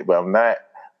little bit, but I'm not.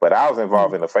 But I was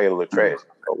involved in a fatal attraction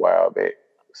a while back,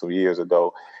 some years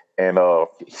ago. And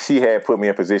she had put me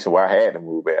in a position where I had to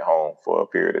move back home for a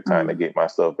period of time to get my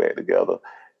stuff back together.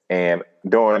 And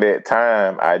during that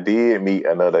time, I did meet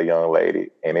another young lady,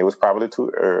 and it was probably too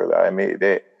early, I admit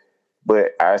that.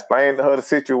 But I explained to her the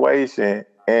situation,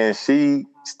 and she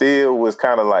still was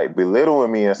kind of like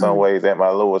belittling me in some ways at my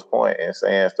lowest point, and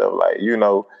saying stuff like, you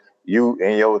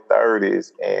in your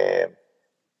 30s and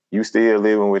you still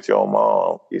living with your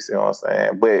mom. You see what I'm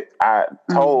saying? But I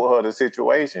told her the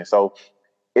situation. So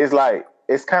it's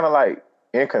kind of like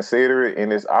inconsiderate,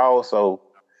 and it's also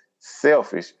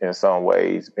selfish in some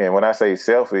ways. And when I say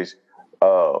selfish,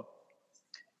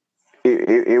 it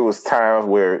it was times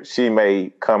where she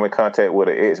may come in contact with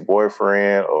an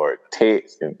ex-boyfriend or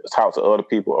text and talk to other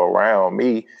people around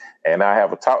me, and I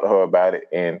have to talk to her about it,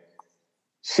 and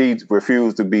she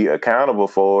refused to be accountable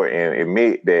for it and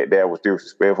admit that that was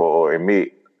disrespectful or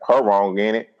admit her wrong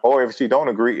in it. Or if she don't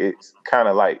agree, it's kind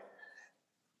of like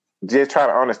just try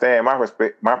to understand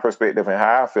my perspective and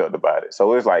how I felt about it.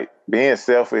 So it's like being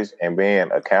selfish and being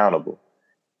accountable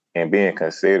and being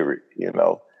considerate, you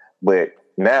know. But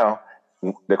now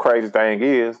the crazy thing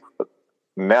is,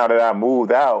 now that I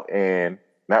moved out and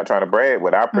not trying to brag,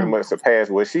 but I pretty much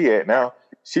surpassed where she at now.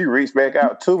 She reached back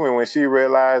out to me when she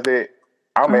realized that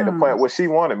I'm at the point where she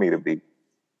wanted me to be.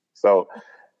 So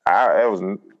that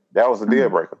was a deal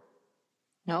breaker.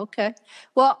 Okay.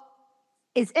 Well,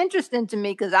 it's interesting to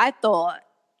me because I thought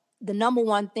the number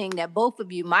one thing that both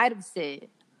of you might have said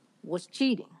was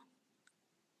cheating,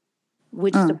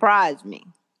 which surprised me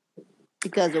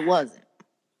because it wasn't.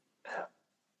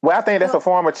 Well, I think that's a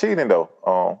form of cheating, though.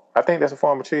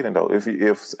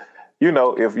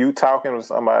 If you talking to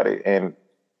somebody and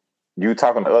you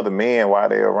talking to other men while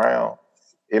they're around,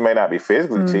 it may not be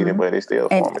physically cheating, but it's still a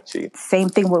form of cheating. Same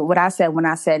thing with what I said when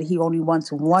I said he only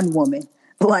wants one woman.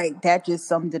 Like, that just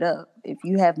summed it up. If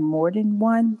you have more than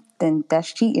one, then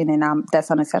that's cheating, and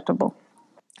that's unacceptable.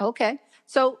 Okay.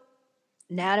 So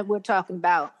now that we're talking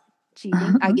about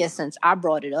cheating, I guess since I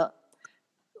brought it up,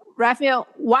 Raphael,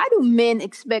 why do men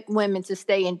expect women to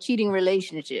stay in cheating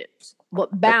relationships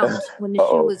but bounce when the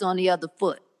shoe is on the other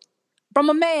foot?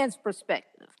 From a man's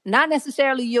perspective, not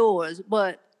necessarily yours,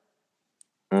 but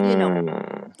you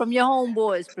know, from your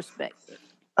homeboy's perspective.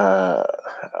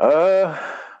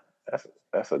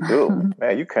 That's a good one.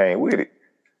 Man, you came with it.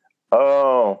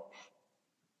 I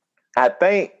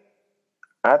think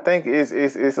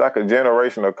it's like a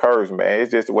generational curse, man.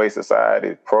 It's just the way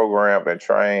society programmed and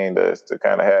trained us to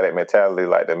kind of have that mentality.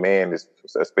 Like the man is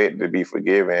expected to be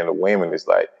forgiven, and the women is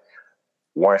like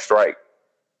one strike,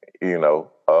 you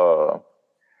know.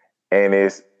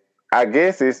 And I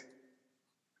guess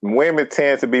women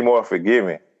tend to be more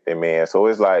forgiving than men. So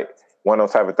it's like one of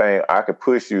those type of things. I could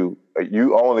push you.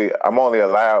 I'm only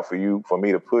allowed for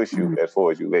me to push you as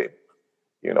far as you let me.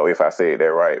 You know, if I said that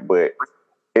right. But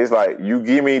it's like you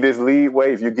give me this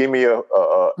leeway. If you give me a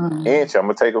inch, I'm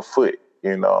gonna take a foot.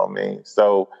 You know what I mean?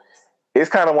 So it's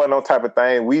kind of one of those type of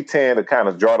things. We tend to kind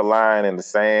of draw the line in the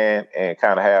sand and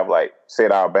kind of have like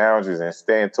set our boundaries and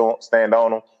stand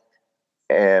on them.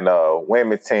 And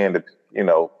women tend to, you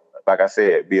know, like I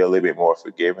said, be a little bit more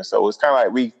forgiving. So it's kind of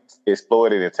like we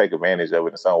exploit it and take advantage of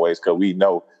it in some ways because we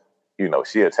know, you know,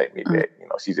 she'll take me back. You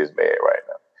know, she's just bad right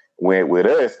now. When with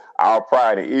us, our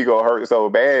pride and ego hurt so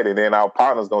bad, and then our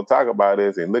partner's gonna talk about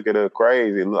us and look at us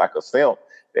crazy, look like a simp,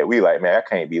 that we like, man, I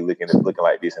can't be looking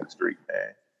like this in the street,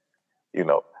 man. You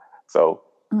know, so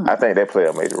I think that play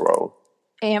a major role.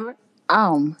 Amber,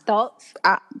 thoughts?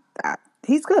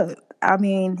 He's good. I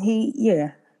mean,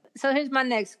 yeah. So here's my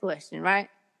next question, right?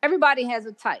 Everybody has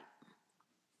a type,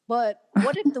 but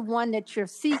what if the one that you're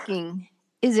seeking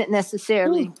isn't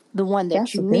necessarily the one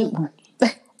that you need?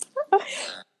 That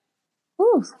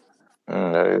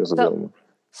is a good one.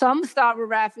 So I'm gonna start with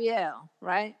Raphael,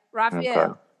 right?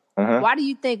 Raphael, why do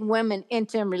you think women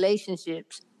enter in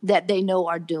relationships that they know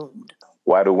are doomed?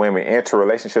 Why do women enter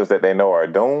relationships that they know are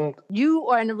doomed? You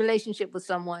are in a relationship with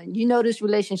someone. You know this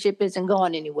relationship isn't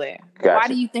going anywhere. Gotcha. Why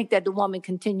do you think that the woman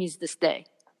continues to stay?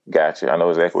 Gotcha. I know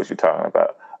exactly what you're talking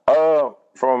about.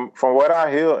 From what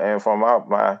I hear and from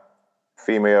my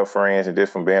female friends and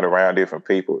just from being around different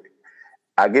people,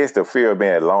 I guess the fear of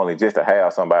being lonely just to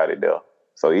have somebody there.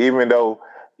 So even though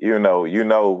you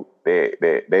know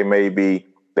that they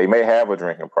may have a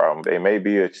drinking problem, they may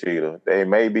be a cheater, they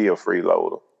may be a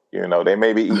freeloader, you know, they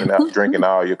may be drinking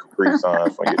all your Capri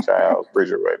Suns from your child's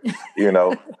refrigerator, you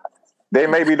know, they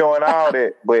may be doing all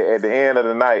that, but at the end of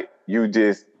the night, you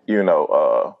just, you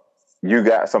know, you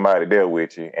got somebody there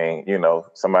with you, and you know,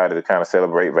 somebody to kind of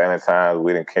celebrate Valentine's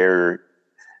with and carry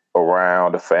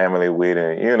around the family with,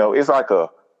 and you know, it's like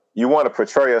you want to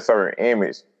portray a certain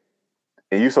image,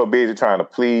 and you're so busy trying to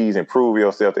please and prove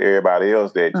yourself to everybody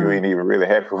else that you ain't even really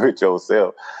happy with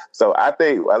yourself. So I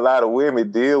think a lot of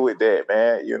women deal with that,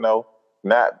 man. You know,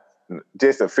 not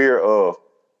just a fear of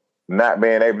not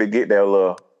being able to get their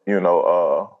little, you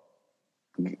know,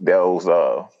 those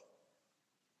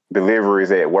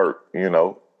deliveries at work, you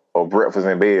know, or breakfast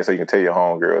in bed, so you can tell your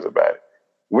homegirls about it.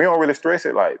 We don't really stress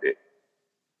it like that.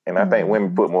 And I think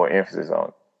women put more emphasis on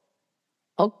it.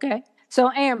 Okay. So,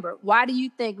 Amber, why do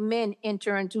you think men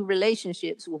enter into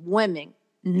relationships with women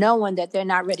knowing that they're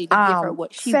not ready to give her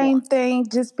what she wants? Same thing,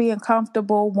 just being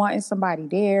comfortable, wanting somebody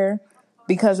there.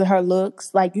 because of her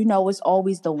looks. Like, it's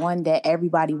always the one that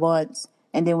everybody wants.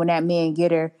 And then when that man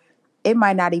get her, it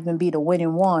might not even be the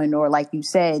winning one, or like you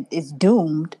said, it's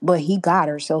doomed, but he got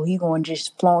her. So he going to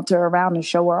just flaunt her around and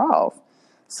show her off.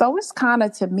 So it's kind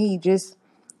of, to me, just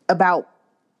about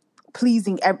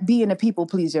pleasing, being a people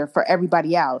pleaser for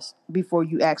everybody else before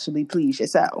you actually please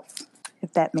yourself,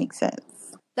 if that makes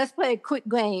sense. Let's play a quick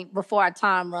game before our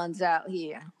time runs out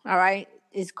here. All right.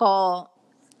 It's called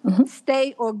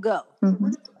Stay or Go.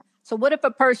 So what if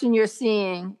a person you're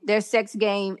seeing, their sex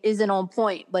game isn't on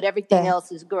point, but everything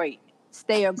else is great?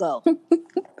 Stay or go?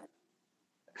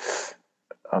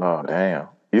 Oh, damn.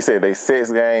 You said they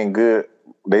sex game good.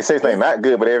 They sex game not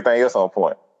good, but everything else on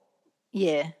point.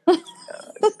 Yeah.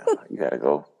 You gotta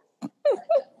go.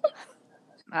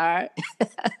 All right.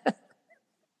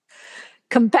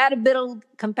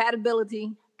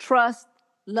 Compatibility, trust,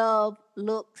 love,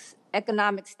 looks,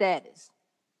 economic status.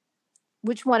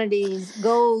 Which one of these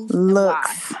goes?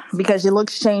 Looks, because your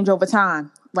looks change over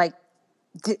time. Like,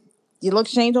 your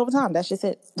looks change over time. That's just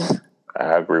it.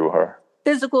 I agree with her.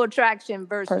 Physical attraction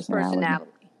versus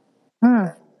personality.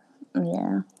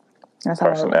 Yeah. That's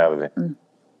personality.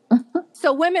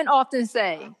 So women often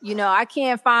say, I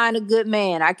can't find a good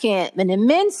man. I can't. And then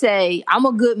men say, I'm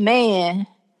a good man.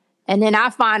 And then I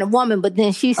find a woman, but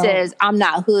then she says, I'm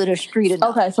not hood or street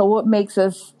enough. Okay, so what makes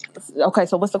us... Okay,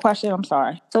 so what's the question? I'm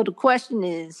sorry. So the question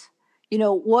is,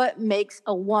 what makes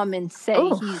a woman say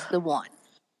he's the one?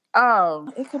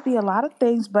 Oh, it could be a lot of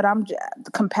things, but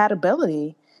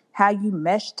compatibility, how you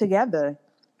mesh together.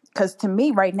 Because to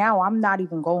me, right now, I'm not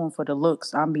even going for the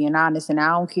looks. I'm being honest, and I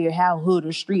don't care how hood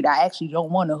or street. I actually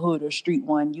don't want a hood or street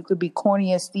one. You could be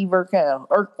corny as Steve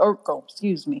Urkel,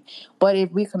 excuse me. But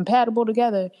if we're compatible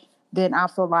together, then I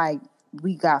feel like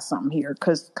we got something here.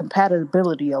 Because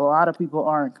compatibility, a lot of people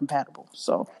aren't compatible.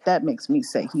 So that makes me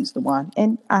say he's the one.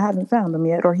 And I haven't found him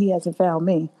yet, or he hasn't found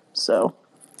me. So,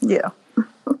 yeah.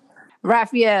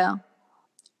 Raphael,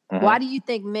 why do you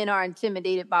think men are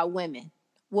intimidated by women?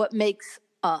 What makes,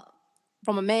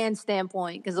 from a man's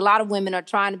standpoint, because a lot of women are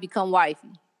trying to become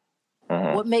wifey.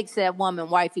 What makes that woman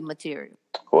wifey material?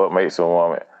 What makes a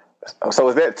woman? So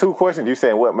is that two questions? You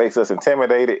saying what makes us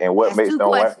intimidated and what makes them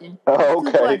wifey?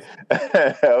 Okay.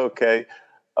 Okay.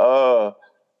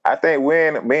 I think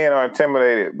when men are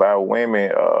intimidated by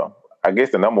women, I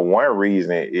guess the number one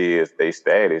reason is their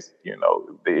status.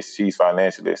 She's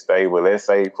financially stable. Let's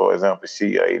say, for example,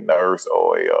 she a nurse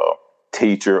or a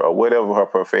teacher or whatever her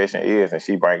profession is, and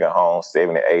she bringing home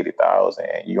 70, 80,000,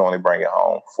 and you only bring it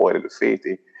home 40 to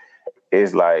 50.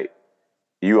 It's like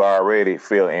you already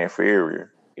feel inferior.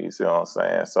 You see what I'm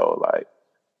saying? So like,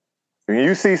 when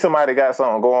you see somebody got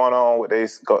something going on with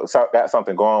got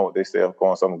something going with themselves,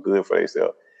 going something good for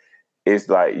themselves, it's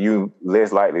like you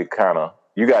less likely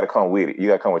you got to come with it. You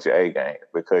got to come with your A game,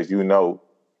 because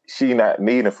she not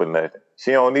needing for nothing.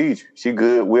 She don't need you. She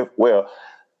good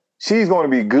she's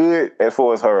going to be good as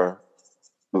far as her,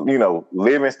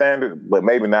 living standard, but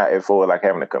maybe not as far as like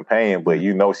having a companion, but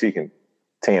she can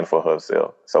tend for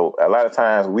herself. So a lot of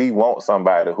times we want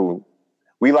somebody who,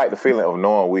 we like the feeling of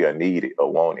knowing we are needed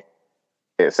or wanted,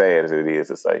 as sad as it is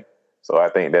to say. So I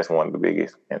think that's one of the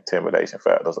biggest intimidation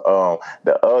factors.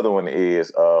 The other one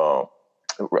is, oh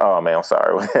man, I'm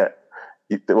sorry. What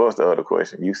was the other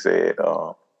question? You said,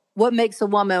 what makes a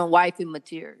woman wifey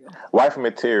material? Wifey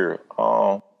material.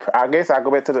 I guess I go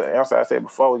back to the answer I said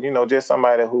before. Just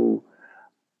somebody who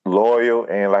loyal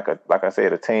and like I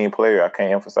said, a team player. I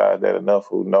can't emphasize that enough.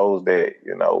 Who knows that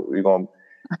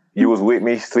you was with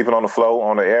me sleeping on the floor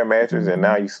on the air mattress, and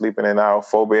now you sleeping in our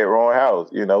 4-bedroom house.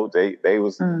 They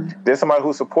was there's somebody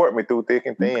who support me through thick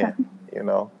and thin.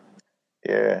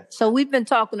 Yeah. So we've been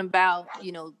talking about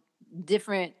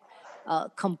different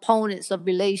components of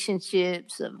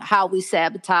relationships, of how we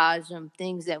sabotage them,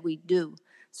 things that we do.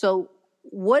 So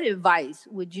what advice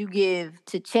would you give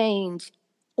to change,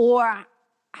 or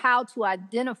how to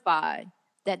identify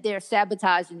that they're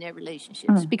sabotaging their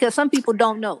relationships? Because some people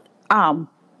don't know it.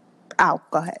 Go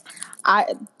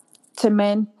ahead. To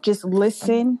men, just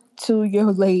listen to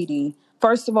your lady.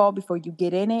 First of all, before you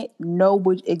get in it, know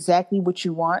exactly what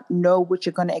you want, know what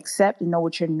you're going to accept, and know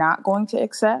what you're not going to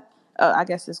accept. I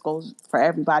guess this goes for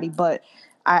everybody, but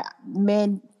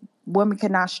women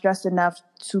cannot stress enough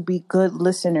to be good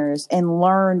listeners and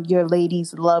learn your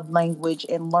lady's love language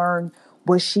and learn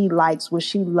what she likes, what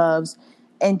she loves,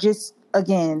 and just,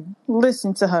 again,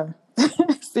 listen to her.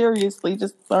 Seriously,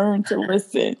 just learn to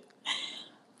listen.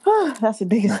 That's the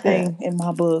biggest thing in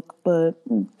my book. But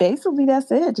basically,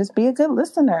 that's it. Just be a good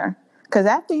listener. Because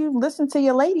after you listen to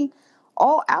your lady,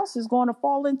 all else is going to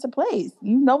fall into place.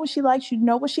 You know what she likes. You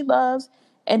know what she loves.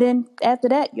 And then after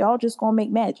that, y'all just gonna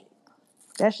make magic.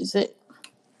 That's just it.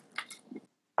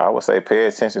 I would say pay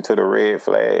attention to the red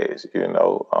flags, and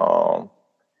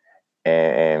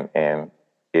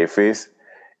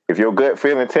if your gut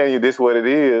feeling telling you this what it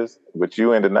is, but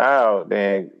you in denial,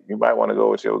 then you might want to go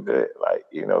with your gut. Like,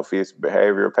 if it's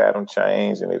behavioral pattern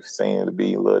change and it seems to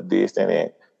be a little distant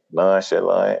and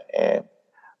nonchalant and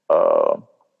uh,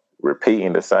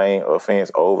 repeating the same offense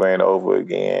over and over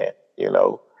again,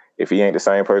 if he ain't the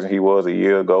same person he was a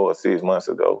year ago or 6 months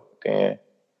ago, then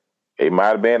it might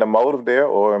have been a motive there,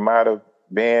 or it might have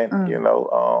been,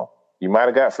 you might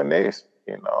have got finesse.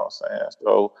 You know what I'm saying?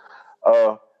 So,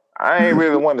 I ain't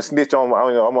really wanting to snitch on.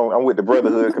 I'm with the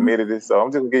Brotherhood community, so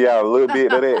I'm just gonna give y'all a little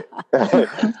bit of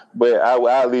that. But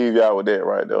I'll leave y'all with that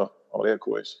right there on that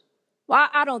question. Well,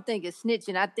 I don't think it's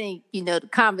snitching. I think, the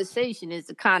conversation is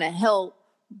to kind of help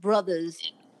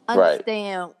brothers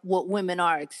understand what women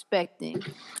are expecting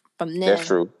from them. That's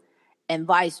true. And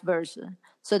vice versa,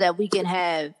 so that we can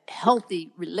have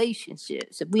healthy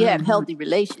relationships. If we have healthy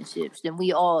relationships, then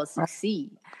we all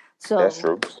succeed. So that's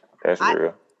true. That's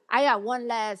real. I got one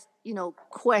last,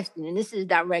 question, and this is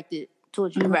directed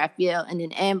towards you, Raphael, and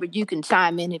then Amber, you can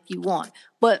chime in if you want.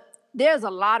 But there's a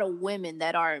lot of women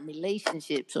that are in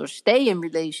relationships or stay in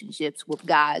relationships with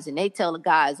guys, and they tell the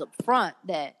guys up front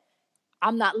that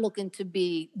I'm not looking to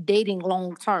be dating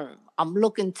long term. I'm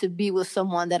looking to be with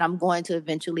someone that I'm going to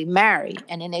eventually marry.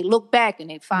 And then they look back and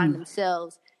they find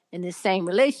themselves in the same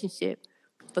relationship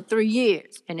for 3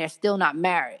 years and they're still not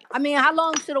married. I mean, how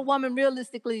long should a woman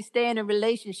realistically stay in a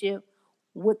relationship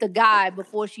with a guy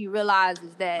before she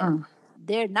realizes that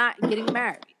they're not getting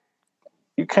married?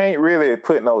 You can't really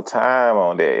put no time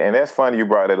on that. And that's funny you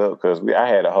brought it up, because I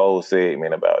had a whole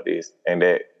segment about this and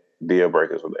that deal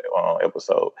breakers with that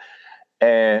episode.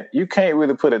 And you can't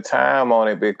really put a time on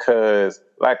it because,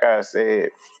 like I said,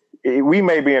 we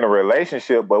may be in a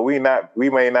relationship, but we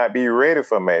may not be ready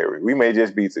for marriage. We may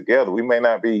just be together. We may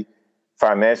not be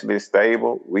financially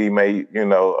stable. We may,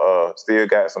 still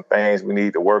got some things we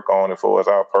need to work on as far as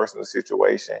our personal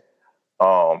situation.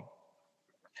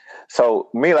 So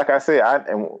me, like I said,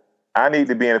 I need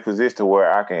to be in a position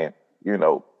where I can,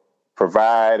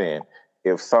 provide, and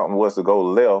if something was to go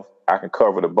left, I can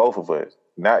cover the both of us.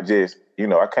 Not just,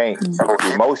 I can't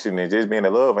emotion and just being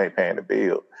in love ain't paying the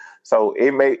bill. So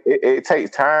it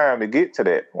takes time to get to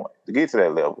that point, to get to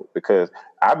that level, because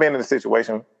I've been in a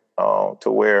situation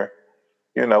to where,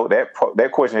 that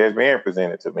question has been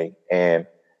presented to me, and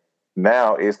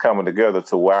now it's coming together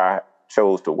to where I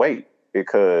chose to wait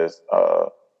because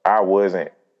I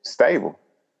wasn't stable.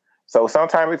 So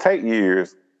sometimes it take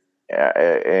years,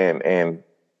 and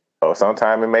or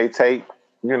sometimes it may take,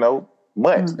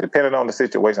 months, depending on the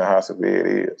situation, how severe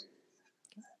it is.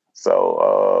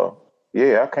 So,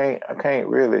 I can't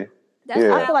really.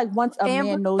 I feel like once a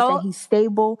man knows that he's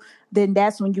stable, then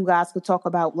that's when you guys could talk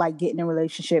about like getting in a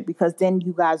relationship, because then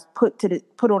you guys put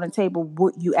on the table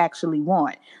what you actually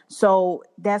want. So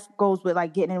that goes with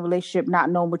like getting in a relationship, not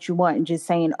knowing what you want and just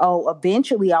saying, oh,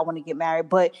 eventually I want to get married.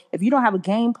 But if you don't have a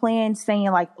game plan saying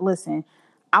like, listen,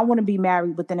 I want to be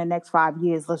married within the next 5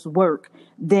 years, let's work,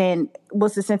 then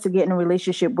what's the sense of getting in a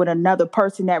relationship with another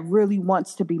person that really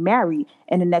wants to be married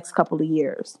in the next couple of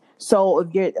years? So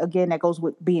if you're, again, that goes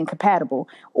with being compatible,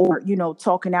 or,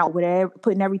 talking out, whatever,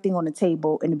 putting everything on the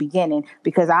table in the beginning,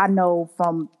 because I know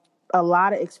from a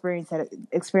lot of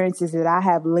experiences that I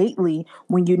have lately,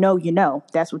 when you know,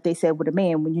 that's what they said with a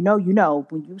man. When you know,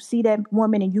 when you see that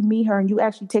woman and you meet her and you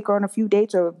actually take her on a few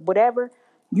dates or whatever,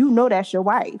 that's your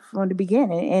wife from the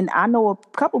beginning. And I know a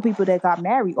couple people that got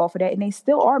married off of that, and they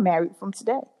still are married from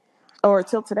today or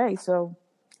till today. So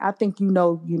I think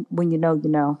when you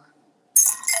know.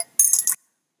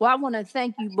 Well, I want to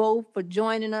thank you both for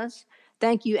joining us.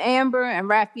 Thank you, Amber and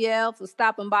Raphael, for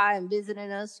stopping by and visiting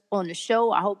us on the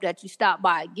show. I hope that you stop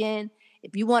by again.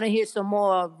 If you want to hear some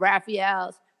more of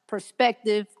Raphael's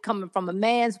perspective coming from a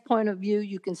man's point of view,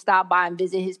 you can stop by and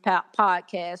visit his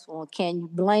podcast on Can You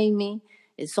Blame Me?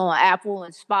 It's on Apple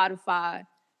and Spotify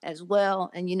as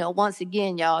well. And, once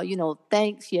again, y'all,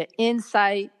 thanks. Your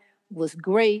insight was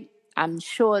great. I'm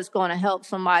sure it's going to help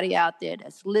somebody out there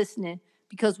that's listening,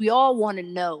 because we all want to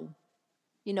know,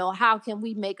 how can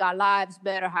we make our lives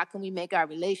better? How can we make our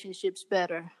relationships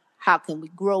better? How can we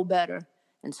grow better?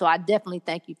 And so I definitely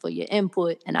thank you for your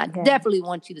input, and I definitely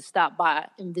want you to stop by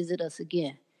and visit us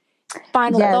again.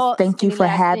 Final thoughts? Thank you for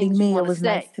having me. It was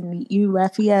nice to meet you,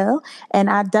 Raphael, and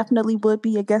I definitely would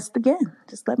be a guest again.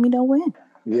 Just let me know when.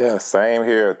 Yeah, same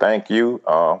here. Thank you.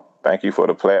 Thank you for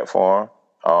the platform,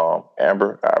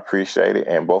 Amber. I appreciate it,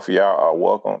 and both of y'all are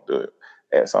welcome to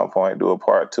at some point do a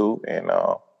part 2. And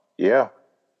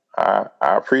I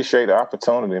appreciate the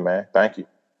opportunity, man. Thank you.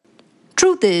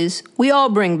 Truth is, we all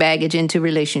bring baggage into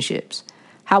relationships.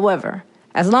 However,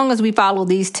 as long as we follow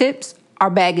these tips, our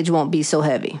baggage won't be so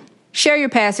heavy. Share your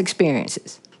past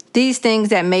experiences, these things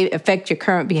that may affect your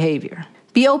current behavior.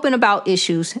 Be open about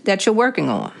issues that you're working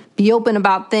on. Be open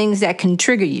about things that can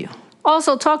trigger you.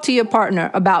 Also, talk to your partner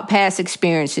about past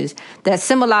experiences that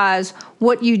symbolize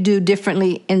what you do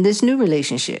differently in this new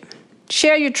relationship.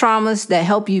 Share your traumas that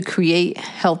help you create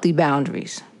healthy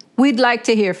boundaries. We'd like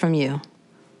to hear from you.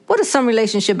 What are some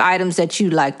relationship items that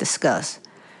you'd like to discuss?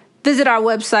 Visit our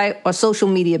website or social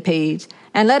media page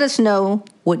and let us know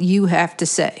what you have to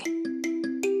say.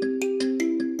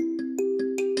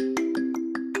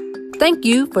 Thank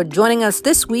you for joining us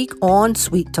this week on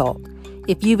Sweet Talk.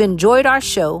 If you've enjoyed our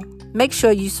show, make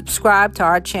sure you subscribe to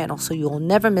our channel so you'll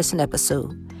never miss an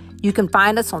episode. You can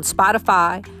find us on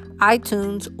Spotify,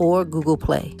 iTunes, or Google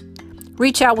Play.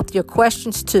 Reach out with your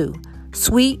questions to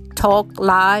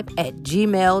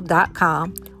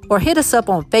sweettalklive@gmail.com or hit us up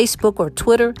on Facebook or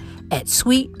Twitter at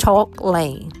Sweet Talk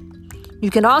Lane. You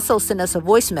can also send us a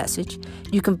voice message.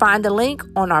 You can find the link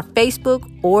on our Facebook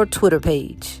or Twitter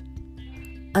page.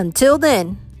 Until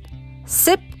then,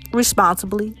 sip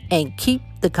responsibly and keep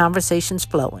the conversations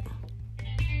flowing.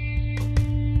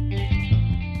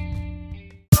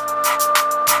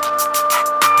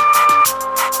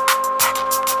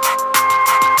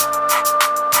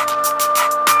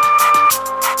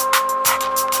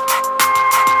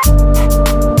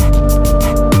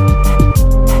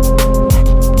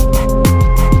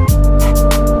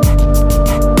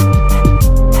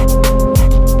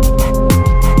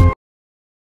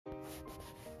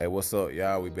 Hey, what's up,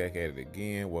 y'all? We back at it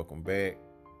again. Welcome back.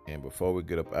 And before we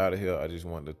get up out of here, I just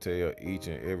wanted to tell each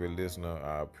and every listener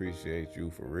I appreciate you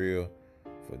for real,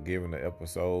 for giving the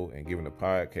episode and giving the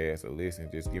podcast a listen,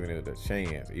 just giving it a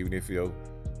chance. Even if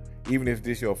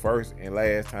this your first and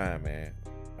last time, man,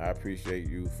 I appreciate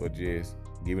you for just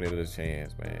giving it a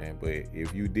chance, man. But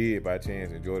if you did by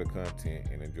chance enjoy the content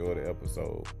and enjoy the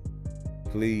episode,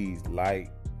 please like,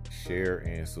 share,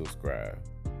 and subscribe.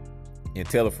 And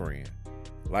tell a friend.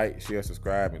 Like, share,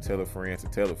 subscribe, and tell a friend to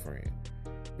tell a friend,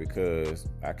 because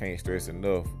I can't stress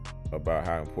enough about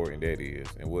how important that is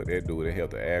and what they do. They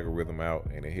help the algorithm out,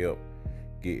 and it help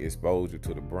get exposure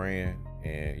to the brand,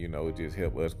 and it just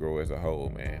help us grow as a whole,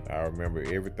 man. I remember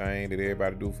everything that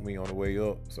everybody do for me on the way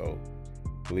up, so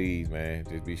please, man,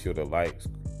 just be sure to like,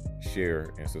 share,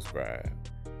 and subscribe.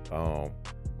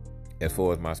 As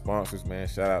far as my sponsors, man,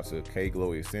 shout out to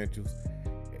K-Glow Essentials,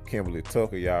 Kimberly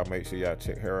Tucker. Y'all make sure y'all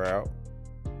check her out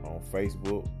on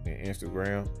Facebook and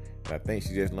Instagram. And I think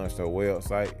she just launched her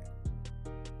website.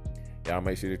 Y'all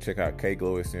make sure to check out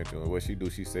K-Glow Essentials. And what she do,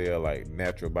 she sell like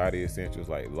natural body essentials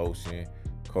like lotion,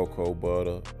 cocoa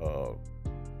butter,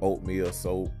 oatmeal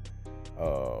soap,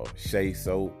 shea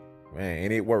soap. Man,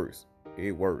 and it works.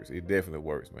 It works. It definitely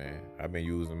works, man. I've been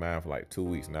using mine for like 2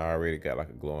 weeks now. I already got like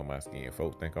a glow in my skin.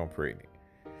 Folks think I'm pregnant.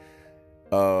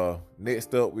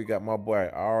 Next up, we got my boy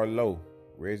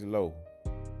Reggie Lowe.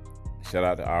 Shout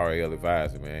out to RL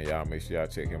Advisor, man. Y'all make sure y'all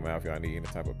check him out if y'all need any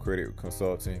type of credit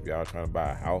consulting. If y'all trying to buy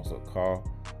a house or car,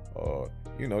 or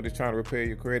just trying to repair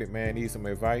your credit, man, need some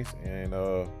advice, and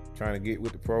trying to get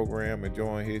with the program and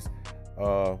join his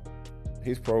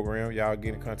program, y'all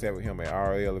get in contact with him at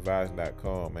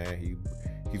rladvisor.com, man.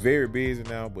 He's very busy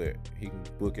now, but he can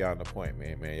book y'all an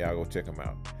appointment, man. Y'all go check him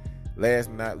out. Last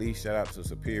but not least, shout out to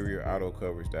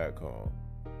SuperiorAutoCoverage.com.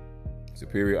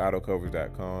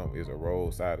 SuperiorAutoCoverage.com is a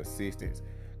roadside assistance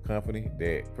company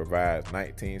that provides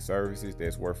 19 services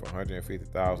that's worth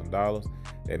 $150,000.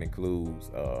 That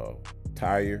includes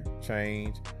tire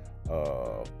change,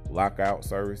 lockout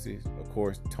services, of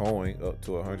course, towing up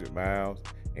to 100 miles,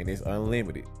 and it's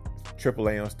unlimited. It's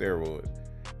AAA on steroids.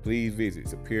 Please visit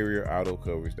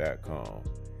SuperiorAutoCoverage.com.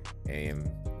 And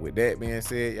with that being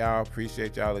said, y'all,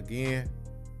 appreciate y'all again.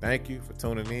 Thank you for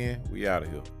tuning in. We out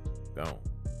of here. Gone.